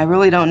I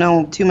really don't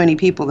know too many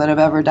people that have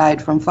ever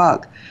died from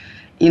fuck.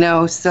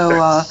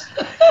 So,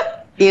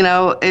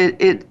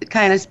 it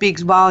kind of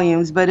speaks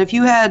volumes. But if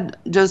you had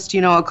just,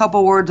 a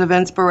couple words of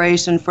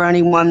inspiration for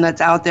anyone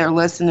that's out there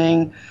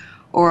listening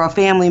or a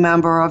family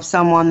member of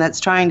someone that's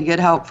trying to get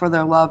help for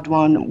their loved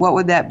one, what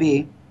would that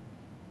be?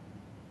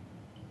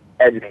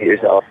 Educate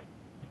yourself.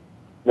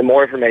 the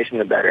more information,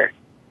 the better.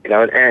 You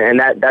know,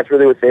 and that's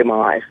really what saved my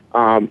life.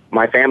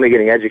 My family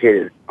getting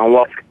educated on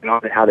what's going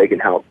on and how they can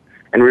help,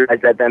 and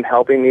realized that them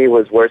helping me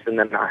was worse than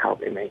them not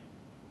helping me,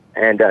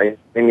 and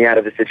getting me out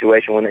of the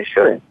situation when they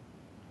shouldn't.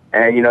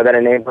 And, you know, that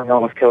enabling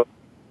almost killed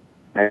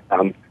me.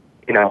 And,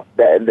 you know,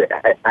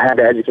 I had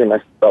to educate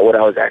myself about what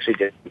I was actually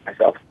doing to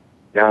myself.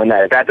 You know, and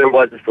that there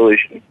was a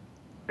solution.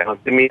 You know,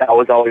 to me, I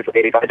was always like,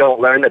 if I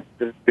don't learn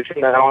the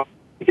solution, then I don't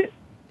get.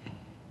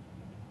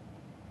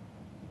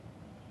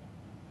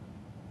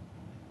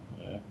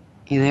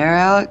 You there,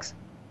 Alex?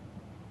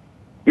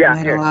 Yeah.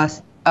 I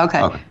lost.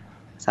 Okay.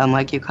 Sound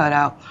like you cut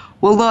out.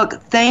 Well, look,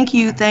 thank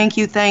you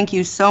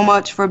so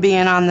much for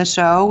being on the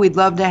show. We'd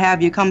love to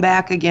have you come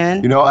back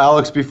again. You know,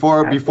 Alex,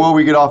 before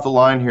we get off the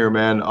line here,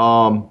 man,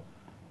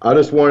 I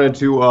just wanted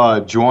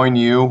to join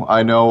you.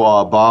 I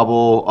know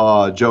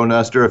Bobble, Joe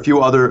Nestor, a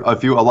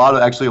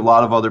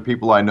lot of other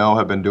people I know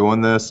have been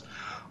doing this.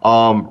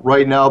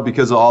 Right now,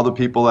 because of all the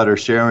people that are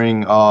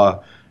sharing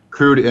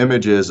crude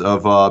images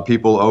of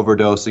people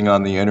overdosing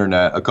on the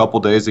internet. A couple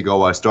days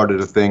ago, I started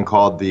a thing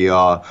called the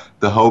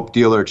Hope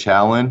Dealer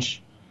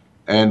Challenge.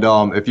 And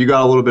if you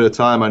got a little bit of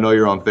time, I know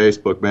you're on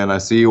Facebook, man. I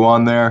see you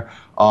on there.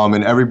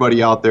 And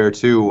everybody out there,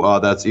 too,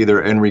 that's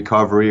either in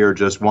recovery or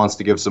just wants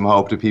to give some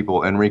hope to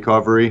people in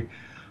recovery.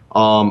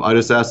 I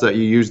just ask that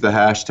you use the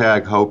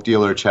hashtag Hope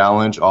Dealer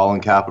Challenge, all in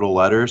capital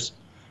letters.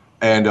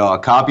 And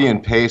copy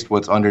and paste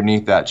what's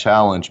underneath that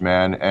challenge,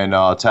 man, and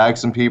tag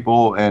some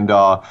people. And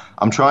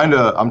I'm trying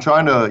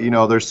to, you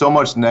know, there's so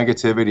much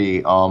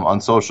negativity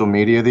on social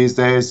media these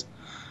days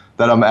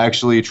that I'm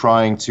actually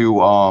trying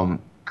to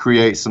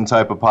create some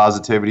type of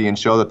positivity and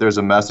show that there's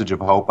a message of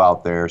hope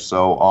out there.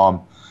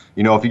 So,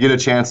 you know, if you get a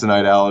chance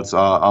tonight, Alex,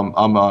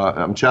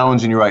 I'm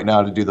challenging you right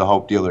now to do the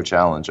Hope Dealer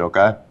Challenge.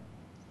 Okay?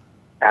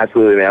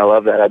 Absolutely, man. I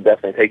love that. I'd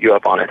definitely take you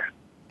up on it.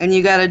 And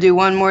you got to do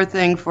one more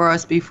thing for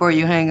us before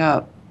you hang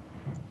up.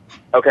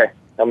 Okay,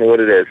 tell me what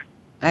it is.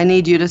 I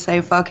need you to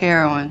say fuck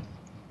heroin.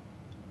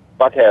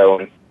 Fuck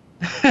heroin.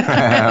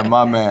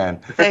 My man.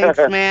 Thanks,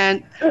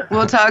 man.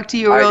 We'll talk to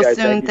you real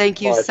soon.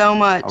 Thank you so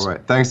much. All right.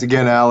 Thanks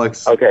again,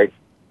 Alex. Okay.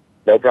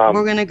 No problem.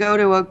 We're going to go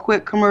to a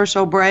quick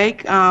commercial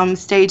break.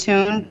 Stay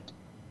tuned.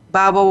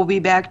 Bobble will be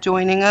back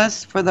joining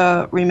us for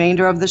the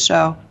remainder of the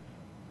show.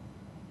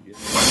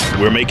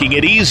 We're making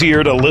it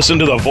easier to listen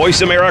to the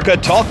Voice America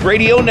Talk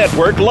Radio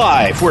Network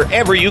live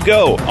wherever you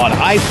go on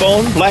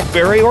iPhone,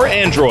 BlackBerry, or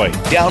Android.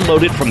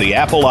 Download it from the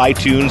Apple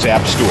iTunes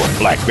App Store,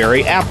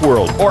 BlackBerry App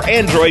World, or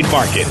Android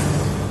Market.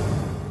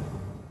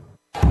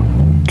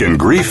 Can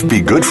grief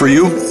be good for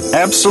you?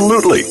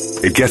 Absolutely.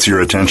 It gets your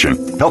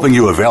attention, helping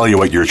you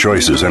evaluate your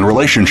choices and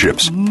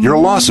relationships. Your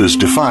losses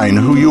define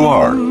who you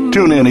are.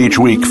 Tune in each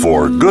week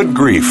for Good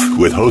Grief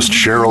with host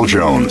Cheryl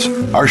Jones.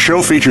 Our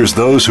show features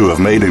those who have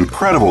made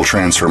incredible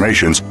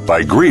transformations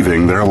by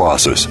grieving their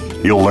losses.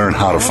 You'll learn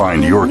how to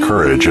find your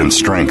courage and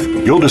strength.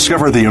 You'll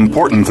discover the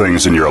important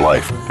things in your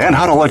life and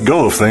how to let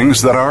go of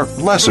things that are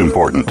less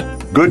important.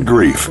 Good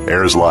Grief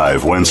airs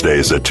live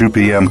Wednesdays at 2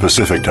 p.m.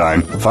 Pacific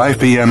Time, 5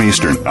 p.m.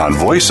 Eastern on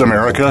Voice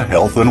America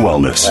Health and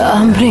Wellness.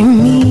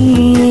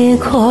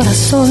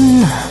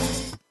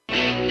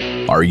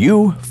 Are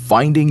you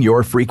finding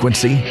your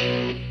frequency?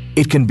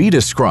 It can be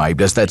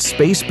described as that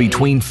space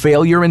between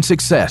failure and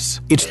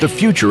success. It's the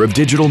future of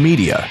digital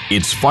media.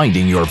 It's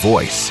finding your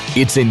voice.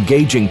 It's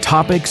engaging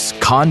topics,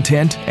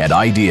 content, and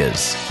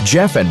ideas.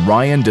 Jeff and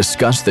Ryan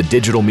discuss the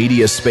digital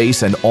media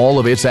space and all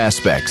of its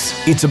aspects.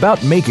 It's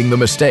about making the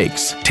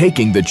mistakes,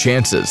 taking the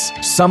chances,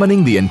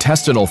 summoning the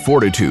intestinal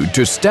fortitude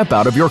to step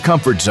out of your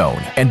comfort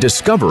zone, and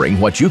discovering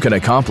what you can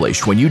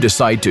accomplish when you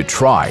decide to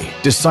try,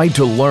 decide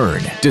to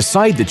learn,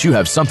 decide that you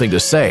have something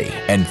to say,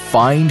 and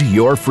find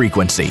your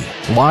frequency.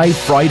 Live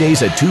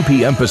Fridays at 2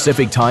 p.m.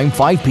 Pacific Time,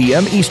 5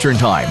 p.m. Eastern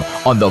Time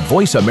on the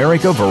Voice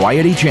America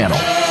Variety Channel.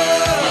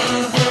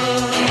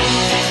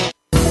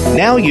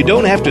 Now you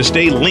don't have to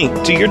stay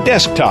linked to your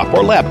desktop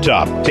or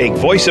laptop. Take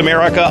Voice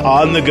America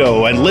on the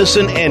go and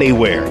listen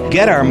anywhere.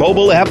 Get our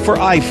mobile app for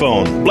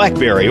iPhone,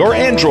 BlackBerry, or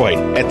Android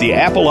at the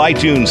Apple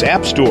iTunes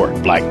App Store,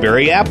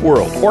 BlackBerry App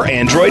World, or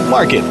Android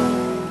Market.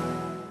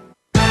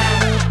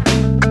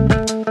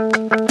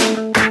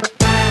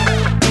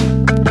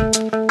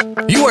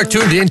 You are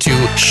tuned into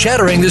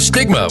Shattering the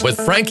Stigma with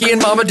Frankie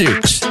and Mama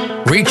Dukes.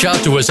 Reach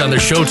out to us on the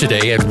show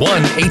today at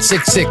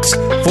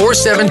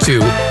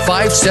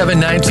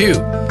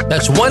 1-866-472-5792.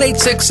 That's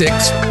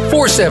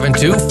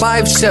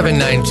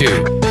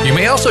 1-866-472-5792. You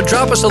may also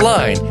drop us a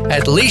line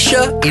at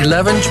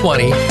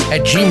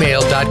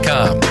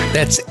Lesha1120@gmail.com.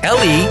 That's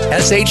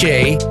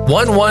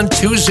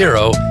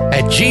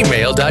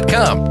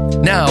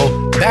LESHA1120@gmail.com.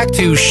 Now, back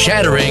to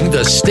Shattering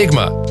the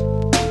Stigma.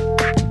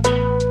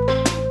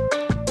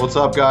 What's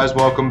up, guys?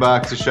 Welcome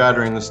back to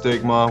Shattering the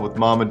Stigma with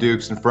Mama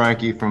Dukes and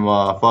Frankie from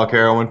Fuck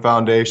Heroin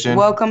Foundation.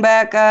 Welcome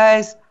back,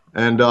 guys.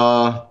 And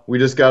we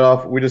just got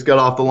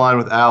off the line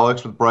with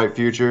Alex with Bright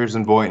Futures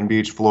in Boynton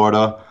Beach,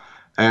 Florida.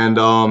 And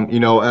you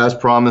know, as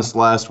promised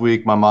last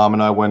week, my mom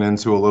and I went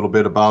into a little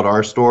bit about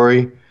our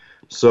story.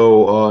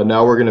 So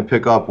now we're going to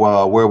pick up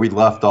where we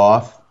left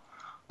off.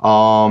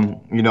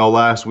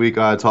 Last week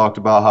I talked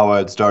about how I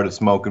had started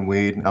smoking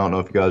weed. I don't know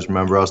if you guys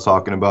remember. I was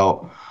talking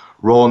about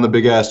rolling the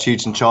big ass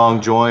Cheech and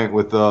Chong joint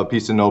with a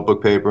piece of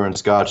notebook paper and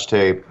Scotch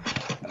tape.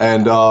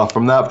 And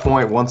from that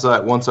point, once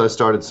I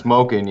started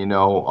smoking,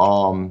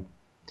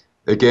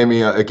 it gave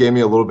me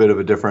a little bit of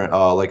a different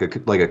like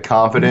a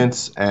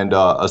confidence and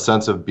a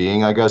sense of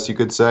being, I guess you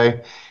could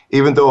say,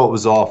 even though it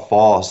was all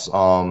false. A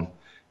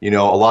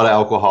lot of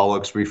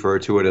alcoholics refer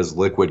to it as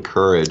liquid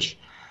courage,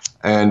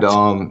 and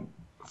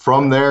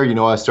from there,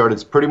 I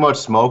started pretty much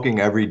smoking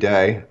every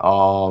day.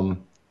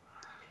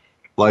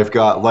 Life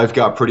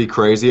got pretty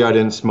crazy. I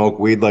didn't smoke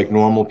weed like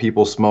normal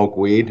people smoke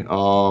weed.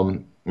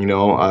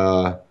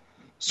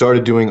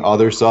 Started doing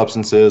other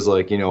substances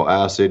like,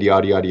 acid,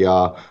 yada, yada,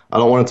 yada. I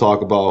don't want to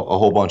talk about a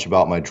whole bunch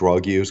about my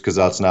drug use because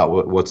that's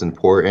not what's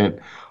important.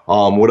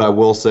 What I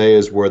will say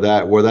is where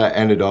that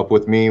ended up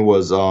with me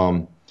was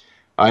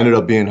I ended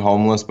up being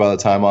homeless by the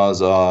time I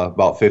was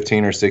about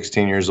 15 or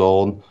 16 years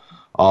old.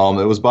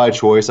 It was by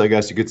choice, I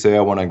guess you could say.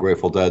 I went on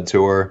Grateful Dead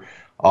tour.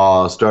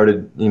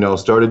 Started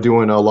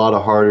doing a lot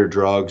of harder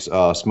drugs,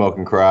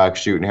 smoking crack,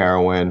 shooting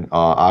heroin,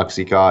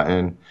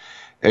 Oxycontin,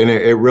 and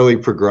it really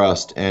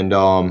progressed. And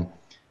I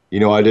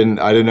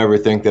didn't ever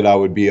think that I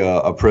would be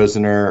a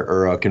prisoner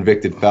or a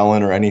convicted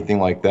felon or anything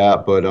like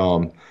that. But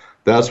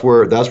that's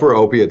where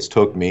opiates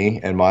took me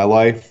in my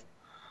life.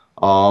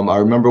 I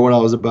remember when I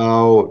was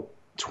about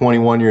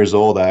 21 years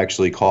old, I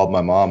actually called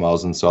my mom. I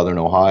was in Southern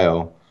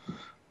Ohio,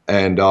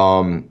 and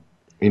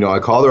I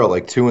called her at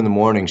like 2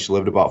 a.m. She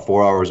lived about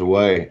 4 hours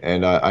away,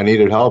 and I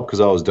needed help because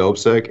I was dope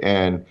sick,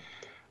 and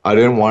I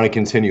didn't want to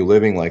continue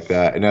living like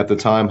that. And at the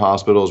time,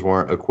 hospitals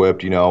weren't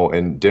equipped,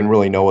 and didn't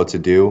really know what to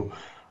do.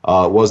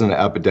 It wasn't an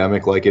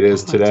epidemic like it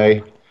is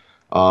today.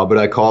 But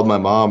I called my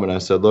mom and I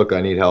said, look,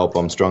 I need help.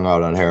 I'm strung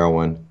out on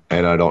heroin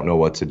and I don't know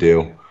what to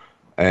do.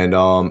 And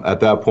at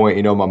that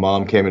point, my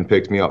mom came and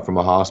picked me up from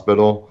a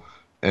hospital.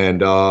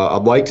 And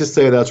I'd like to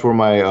say that's where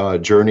my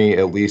journey,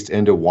 at least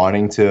into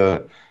wanting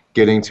to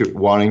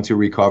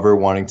recover,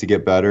 wanting to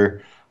get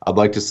better. I'd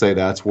like to say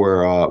that's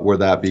where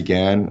that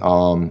began.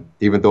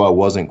 Even though I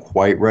wasn't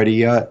quite ready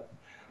yet,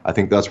 I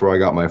think that's where I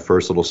got my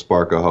first little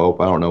spark of hope.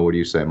 I don't know. What do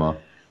you say, Mom?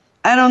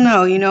 I don't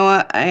know.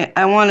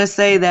 I want to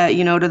say that,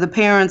 to the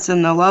parents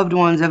and the loved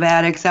ones of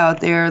addicts out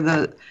there,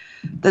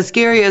 the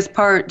scariest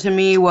part to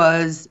me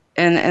was,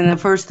 and the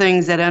first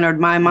things that entered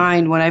my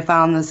mind when I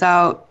found this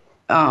out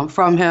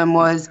from him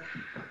was,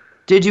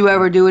 did you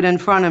ever do it in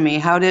front of me?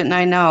 How didn't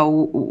I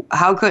know?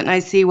 How couldn't I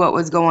see what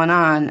was going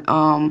on?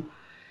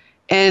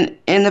 And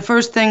the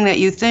first thing that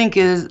you think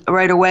is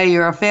right away,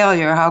 you're a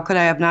failure. How could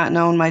I have not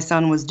known my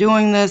son was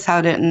doing this?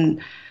 How didn't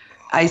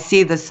I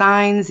see the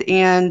signs?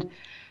 And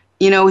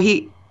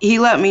he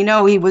let me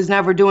know he was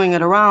never doing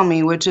it around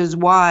me, which is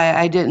why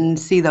I didn't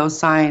see those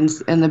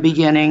signs in the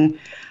beginning.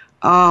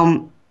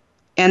 And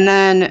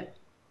then,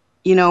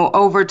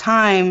 over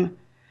time,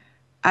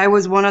 I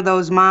was one of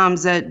those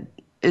moms that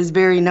is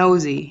very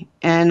nosy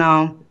and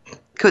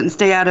couldn't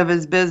stay out of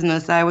his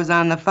business. I was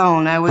on the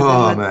phone. I was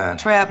in the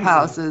trap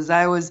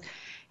houses.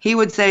 He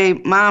would say,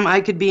 Mom, I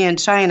could be in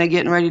China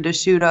getting ready to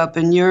shoot up,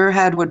 and your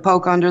head would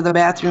poke under the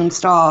bathroom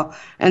stall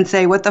and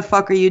say, what the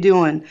fuck are you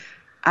doing?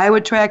 I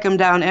would track him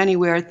down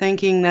anywhere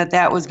thinking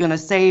that was going to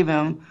save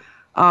him.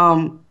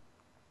 I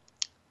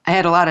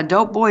had a lot of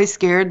dope boys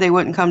scared. They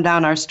wouldn't come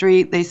down our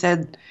street. They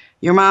said,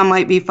 your mom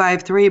might be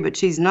 5'3", but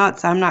she's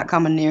nuts. I'm not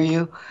coming near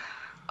you.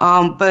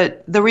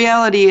 But the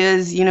reality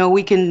is,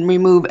 we can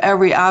remove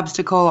every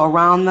obstacle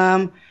around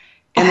them,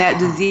 and that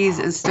disease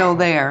is still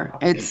there.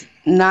 It's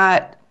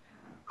not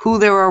who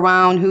they're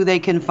around, who they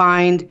can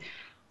find.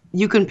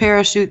 You can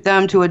parachute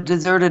them to a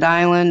deserted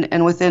island,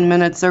 and within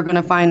minutes, they're going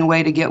to find a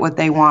way to get what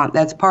they want.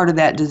 That's part of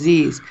that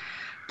disease.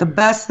 The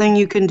best thing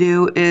you can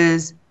do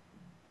is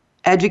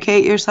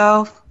educate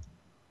yourself.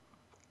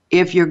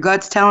 If your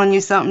gut's telling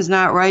you something's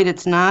not right,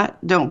 it's not.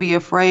 Don't be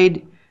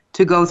afraid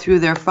to go through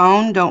their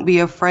phone. Don't be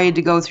afraid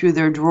to go through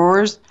their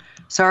drawers.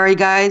 Sorry,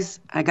 guys,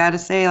 I got to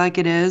say like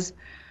it is.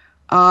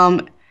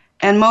 And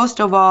most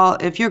of all,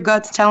 if your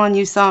gut's telling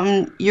you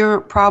something, you're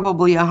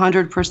probably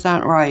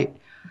 100% right.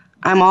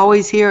 I'm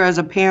always here as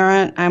a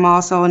parent. I'm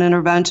also an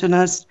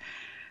interventionist.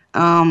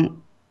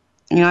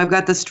 I've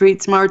got the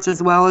street smarts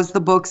as well as the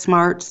book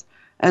smarts,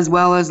 as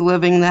well as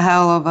living the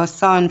hell of a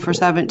son for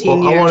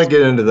 17 years. I want to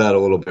get into that a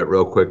little bit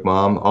real quick,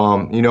 Mom.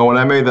 When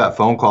I made that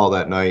phone call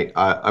that night,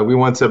 we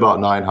went to about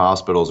 9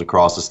 hospitals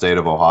across the state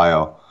of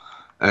Ohio,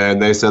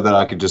 and they said that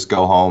I could just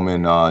go home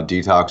and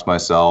detox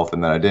myself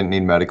and that I didn't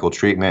need medical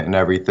treatment and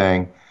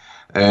everything.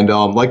 And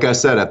like I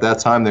said, at that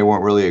time, they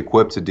weren't really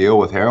equipped to deal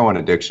with heroin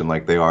addiction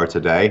like they are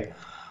today.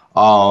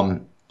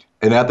 And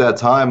at that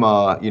time,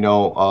 Mom,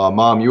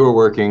 you were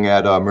working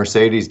at a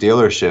Mercedes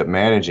dealership,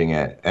 managing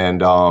it,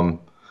 and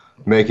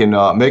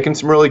making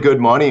some really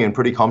good money and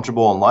pretty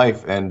comfortable in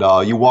life. And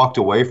you walked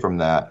away from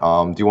that.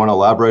 Do you want to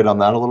elaborate on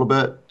that a little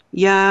bit?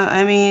 Yeah,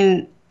 I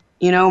mean,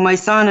 my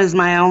son is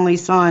my only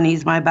son.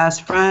 He's my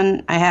best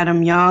friend. I had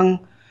him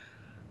young.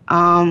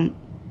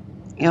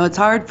 It's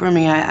hard for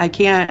me. I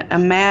can't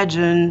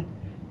imagine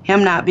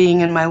him not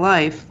being in my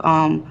life.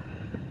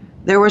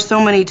 There were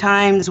so many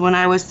times when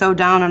I was so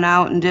down and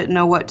out and didn't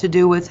know what to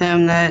do with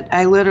him that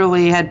I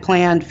literally had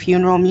planned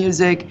funeral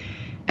music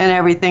and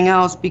everything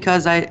else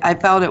because I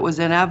felt it was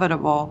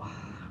inevitable.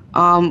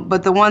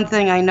 But the one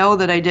thing I know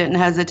that I didn't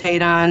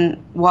hesitate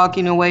on,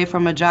 walking away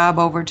from a job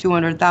over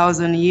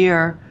 $200,000 a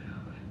year,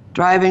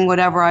 driving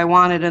whatever I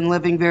wanted and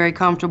living very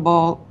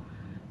comfortable,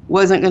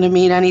 wasn't going to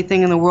mean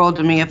anything in the world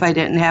to me if I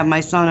didn't have my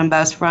son and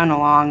best friend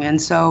along.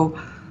 And so,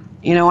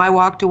 you know, I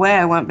walked away.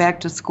 I went back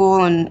to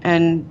school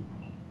and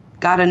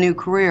got a new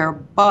career.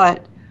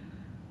 But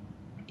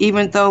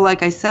even though,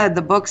 like I said,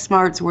 the book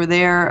smarts were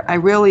there, I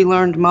really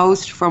learned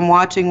most from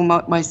watching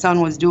what my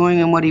son was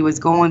doing and what he was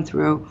going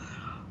through.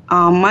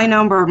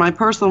 My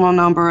personal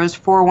number is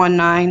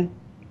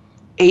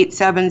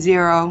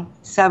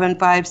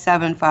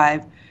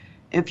 419-870-7575.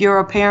 If you're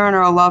a parent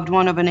or a loved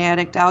one of an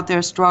addict out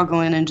there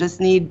struggling and just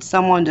need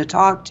someone to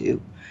talk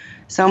to,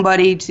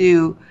 somebody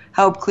to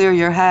help clear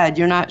your head,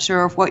 you're not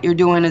sure if what you're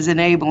doing is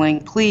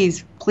enabling,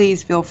 please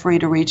feel free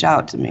to reach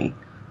out to me.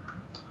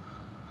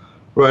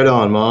 Right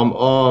on, Mom.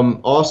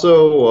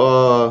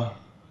 Also,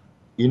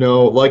 you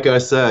know, like I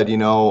said, we're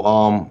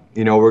going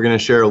to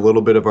share a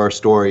little bit of our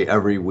story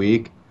every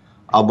week.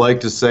 I'd like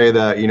to say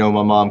that,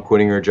 my mom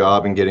quitting her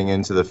job and getting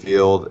into the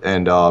field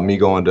and me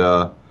going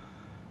to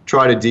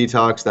try to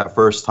detox that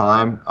first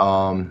time,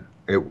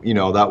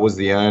 that was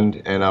the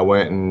end. And I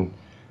went and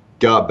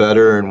got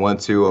better and went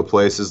to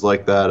places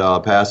like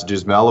that,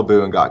 Passages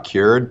Malibu, and got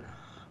cured.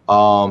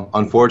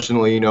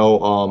 Unfortunately,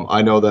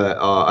 I know that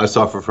I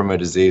suffer from a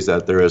disease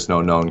that there is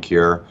no known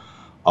cure.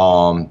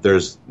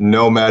 There's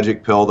no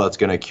magic pill that's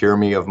going to cure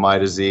me of my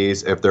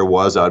disease. If there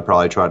was, I'd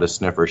probably try to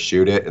sniff or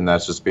shoot it, and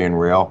that's just being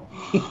real.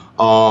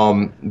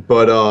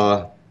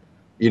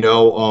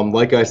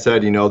 Like I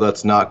said,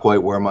 that's not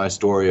quite where my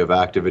story of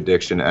active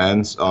addiction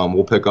ends.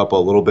 We'll pick up a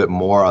little bit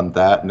more on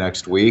that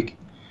next week.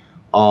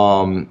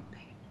 A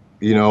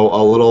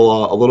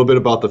little bit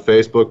about the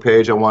Facebook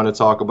page I want to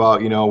talk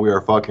about. We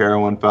are Fuck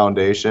Heroin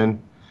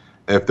Foundation.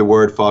 If the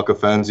word fuck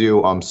offends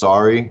you, I'm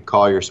sorry.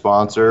 Call your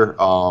sponsor.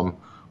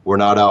 We're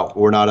not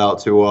out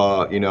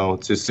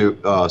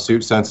to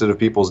suit sensitive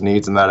people's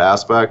needs in that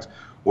aspect.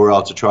 We're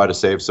out to try to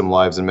save some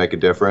lives and make a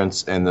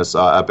difference in this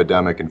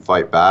epidemic and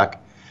fight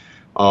back.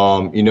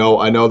 I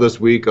know this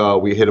week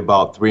we hit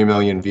about 3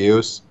 million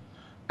views,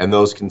 and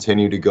those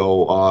continue to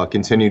go up.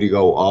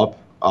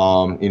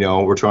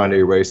 We're trying to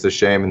erase the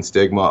shame and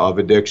stigma of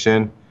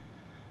addiction.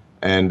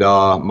 And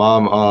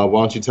Mom,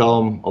 why don't you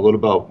tell them a little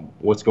about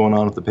what's going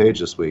on with the page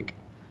this week?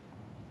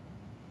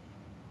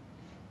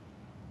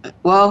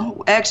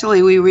 Well,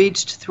 actually, we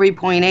reached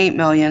 3.8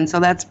 million, so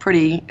that's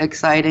pretty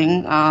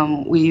exciting.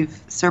 We've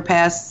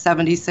surpassed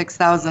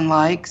 76,000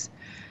 likes.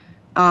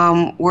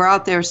 We're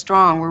out there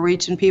strong. We're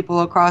reaching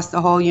people across the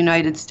whole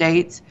United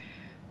States.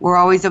 We're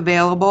always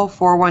available,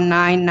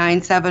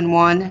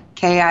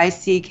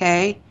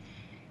 419-971-KICK.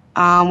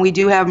 We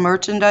do have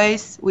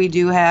merchandise. We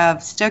do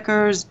have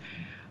stickers,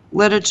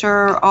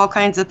 literature, all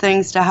kinds of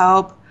things to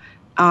help.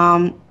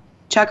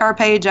 Check our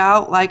page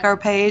out, like our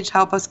page,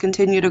 help us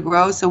continue to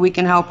grow so we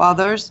can help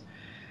others.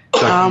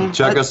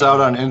 Check us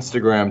out on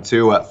Instagram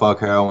too at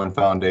Fuck Heroin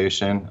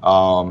Foundation.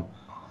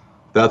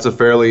 That's a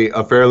fairly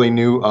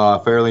new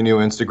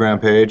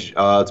Instagram page.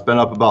 It's been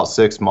up about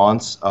 6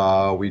 months.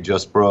 We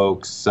just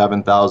broke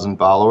 7,000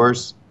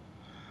 followers,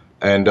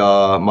 and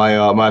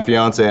my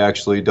fiance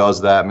actually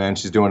does that. Man,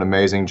 she's doing an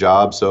amazing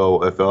job.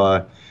 So if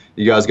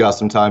you guys got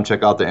some time,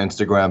 check out the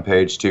Instagram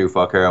page too,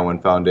 Fuck Heroin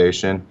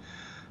Foundation.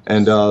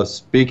 And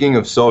speaking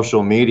of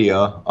social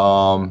media,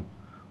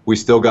 we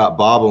still got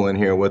Bobble in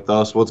here with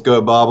us. What's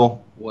good,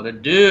 Bobble? What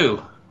it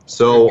do?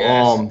 So,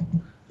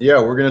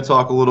 we're going to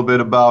talk a little bit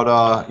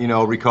about,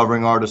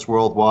 recovering artists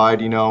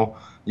worldwide. You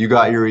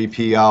got your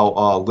EP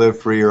out, Live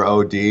Free or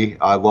OD.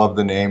 I love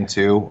the name,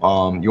 too. You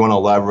want to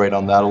elaborate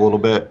on that a little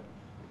bit?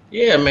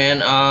 Yeah,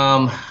 man.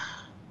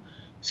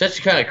 It's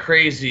actually kind of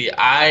crazy.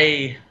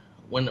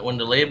 When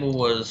the label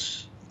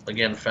was,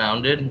 again,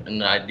 founded and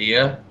the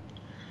idea,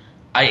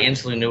 I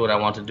instantly knew what I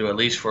wanted to do, at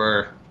least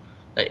for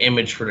an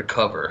image for the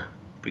cover.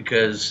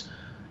 Because,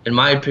 in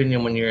my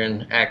opinion, when you're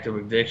in active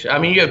addiction, I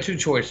mean, you have two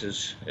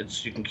choices.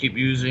 You can keep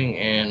using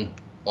and,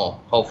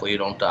 well, hopefully you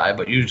don't die.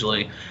 But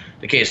usually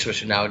the case,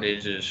 especially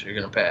nowadays, is you're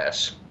going to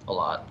pass a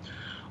lot.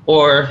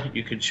 Or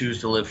you could choose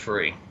to live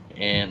free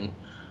and,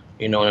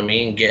 you know what I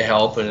mean, get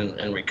help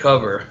and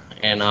recover.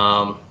 And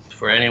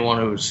for anyone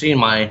who's seen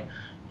my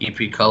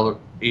EP cover,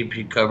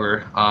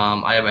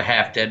 I have a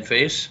half-dead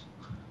face.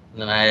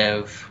 And then I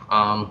have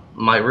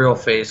my real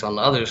face on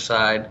the other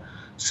side,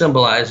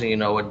 symbolizing,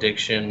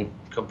 addiction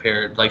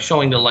compared, like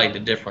showing the light, the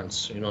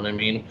difference, you know what I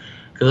mean?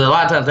 Because a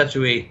lot of times that's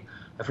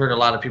I've heard a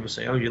lot of people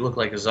say, "Oh, you look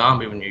like a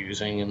zombie when you're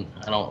using," and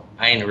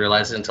I didn't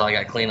realize it until I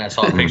got clean. I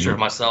saw a picture of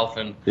myself,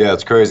 and yeah,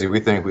 it's crazy. We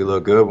think we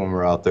look good when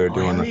we're out there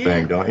doing the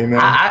thing, don't you, man?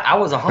 I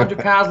was 100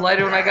 pounds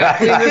lighter when I got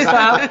clean this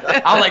time.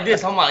 I was like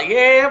this. I'm like,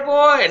 yeah,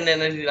 boy. And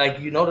then like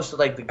you notice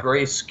like the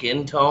gray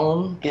skin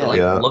tone,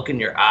 the look in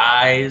your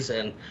eyes,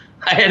 and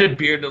I had a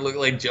beard that looked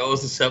like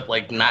Joe's, except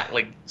like not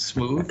like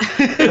smooth.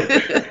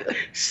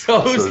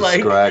 so it's like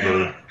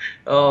scraggly.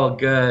 Oh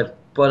god.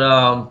 But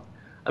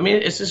I mean,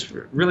 it's just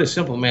really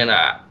simple, man.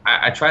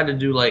 I tried to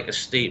do like a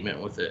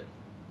statement with it.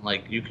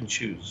 Like you can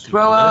choose.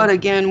 Throw out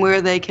again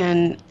where they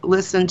can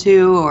listen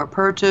to or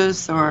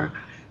purchase, or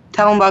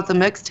tell them about the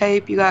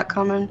mixtape you got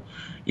coming.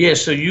 Yeah,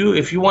 so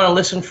if you want to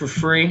listen for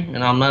free,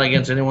 and I'm not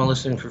against anyone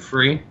listening for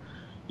free,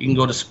 you can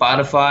go to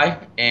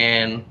Spotify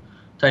and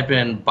type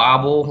in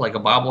Bobble, like a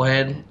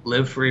bobblehead,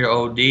 Live Free or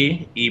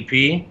OD, EP.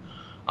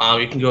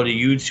 You can go to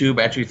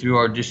YouTube, actually through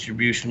our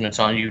distribution, it's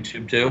on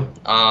YouTube too.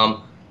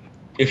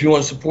 If you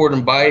want to support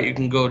and buy it, you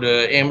can go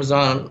to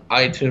Amazon,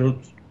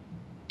 iTunes,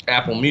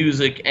 Apple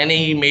Music,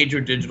 any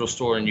major digital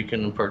store, and you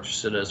can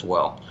purchase it as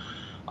well.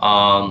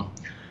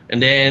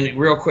 And then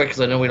real quick, because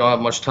I know we don't have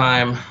much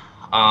time,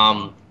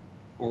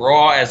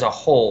 Raw as a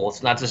whole,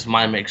 it's not just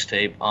my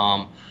mixtape.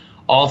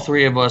 All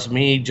three of us,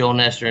 me, Joe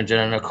Nestor, and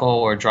Jenna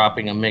Nicole, are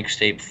dropping a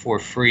mixtape for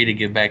free to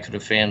give back to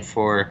the fan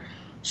for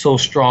so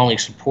strongly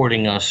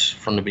supporting us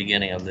from the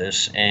beginning of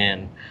this.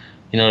 And,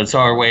 you know, it's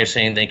our way of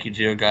saying thank you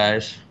to you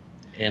guys.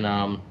 And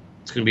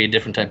it's going to be a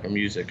different type of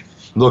music.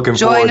 Looking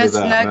forward to that,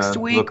 Join us next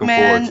man. week, Looking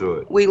man. forward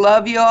to it. We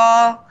love you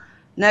all.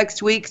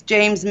 Next week's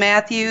James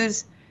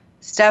Matthews.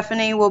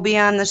 Stephanie will be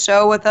on the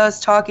show with us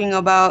talking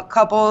about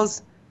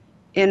couples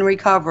in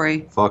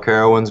recovery. Fuck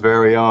heroin's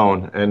very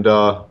own. And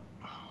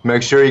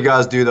make sure you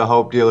guys do the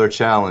Hope Dealer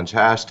Challenge.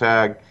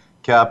 Hashtag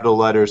capital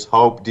letters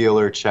Hope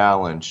Dealer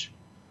Challenge.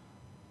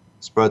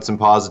 Spread some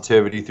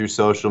positivity through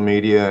social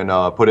media and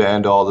put an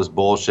end to all this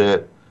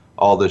bullshit,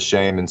 all this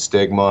shame and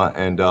stigma.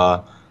 And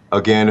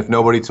again, if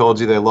nobody told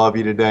you they love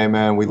you today,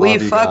 man, we love you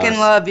guys. We fucking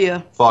love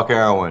you. Fuck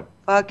heroin.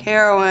 Fuck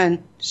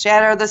heroin.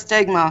 Shatter the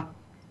stigma.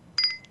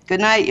 Good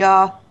night,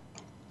 y'all.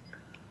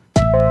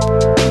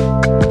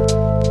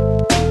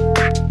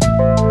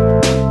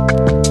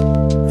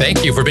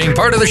 Thank you for being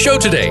part of the show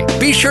today.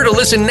 Be sure to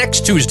listen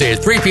next Tuesday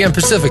at 3 p.m.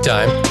 Pacific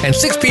Time and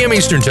 6 p.m.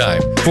 Eastern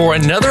Time for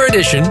another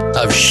edition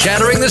of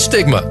Shattering the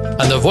Stigma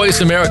on the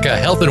Voice America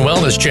Health and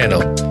Wellness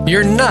Channel.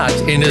 You're not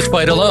in this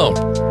fight alone.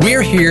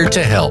 We're here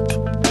to help.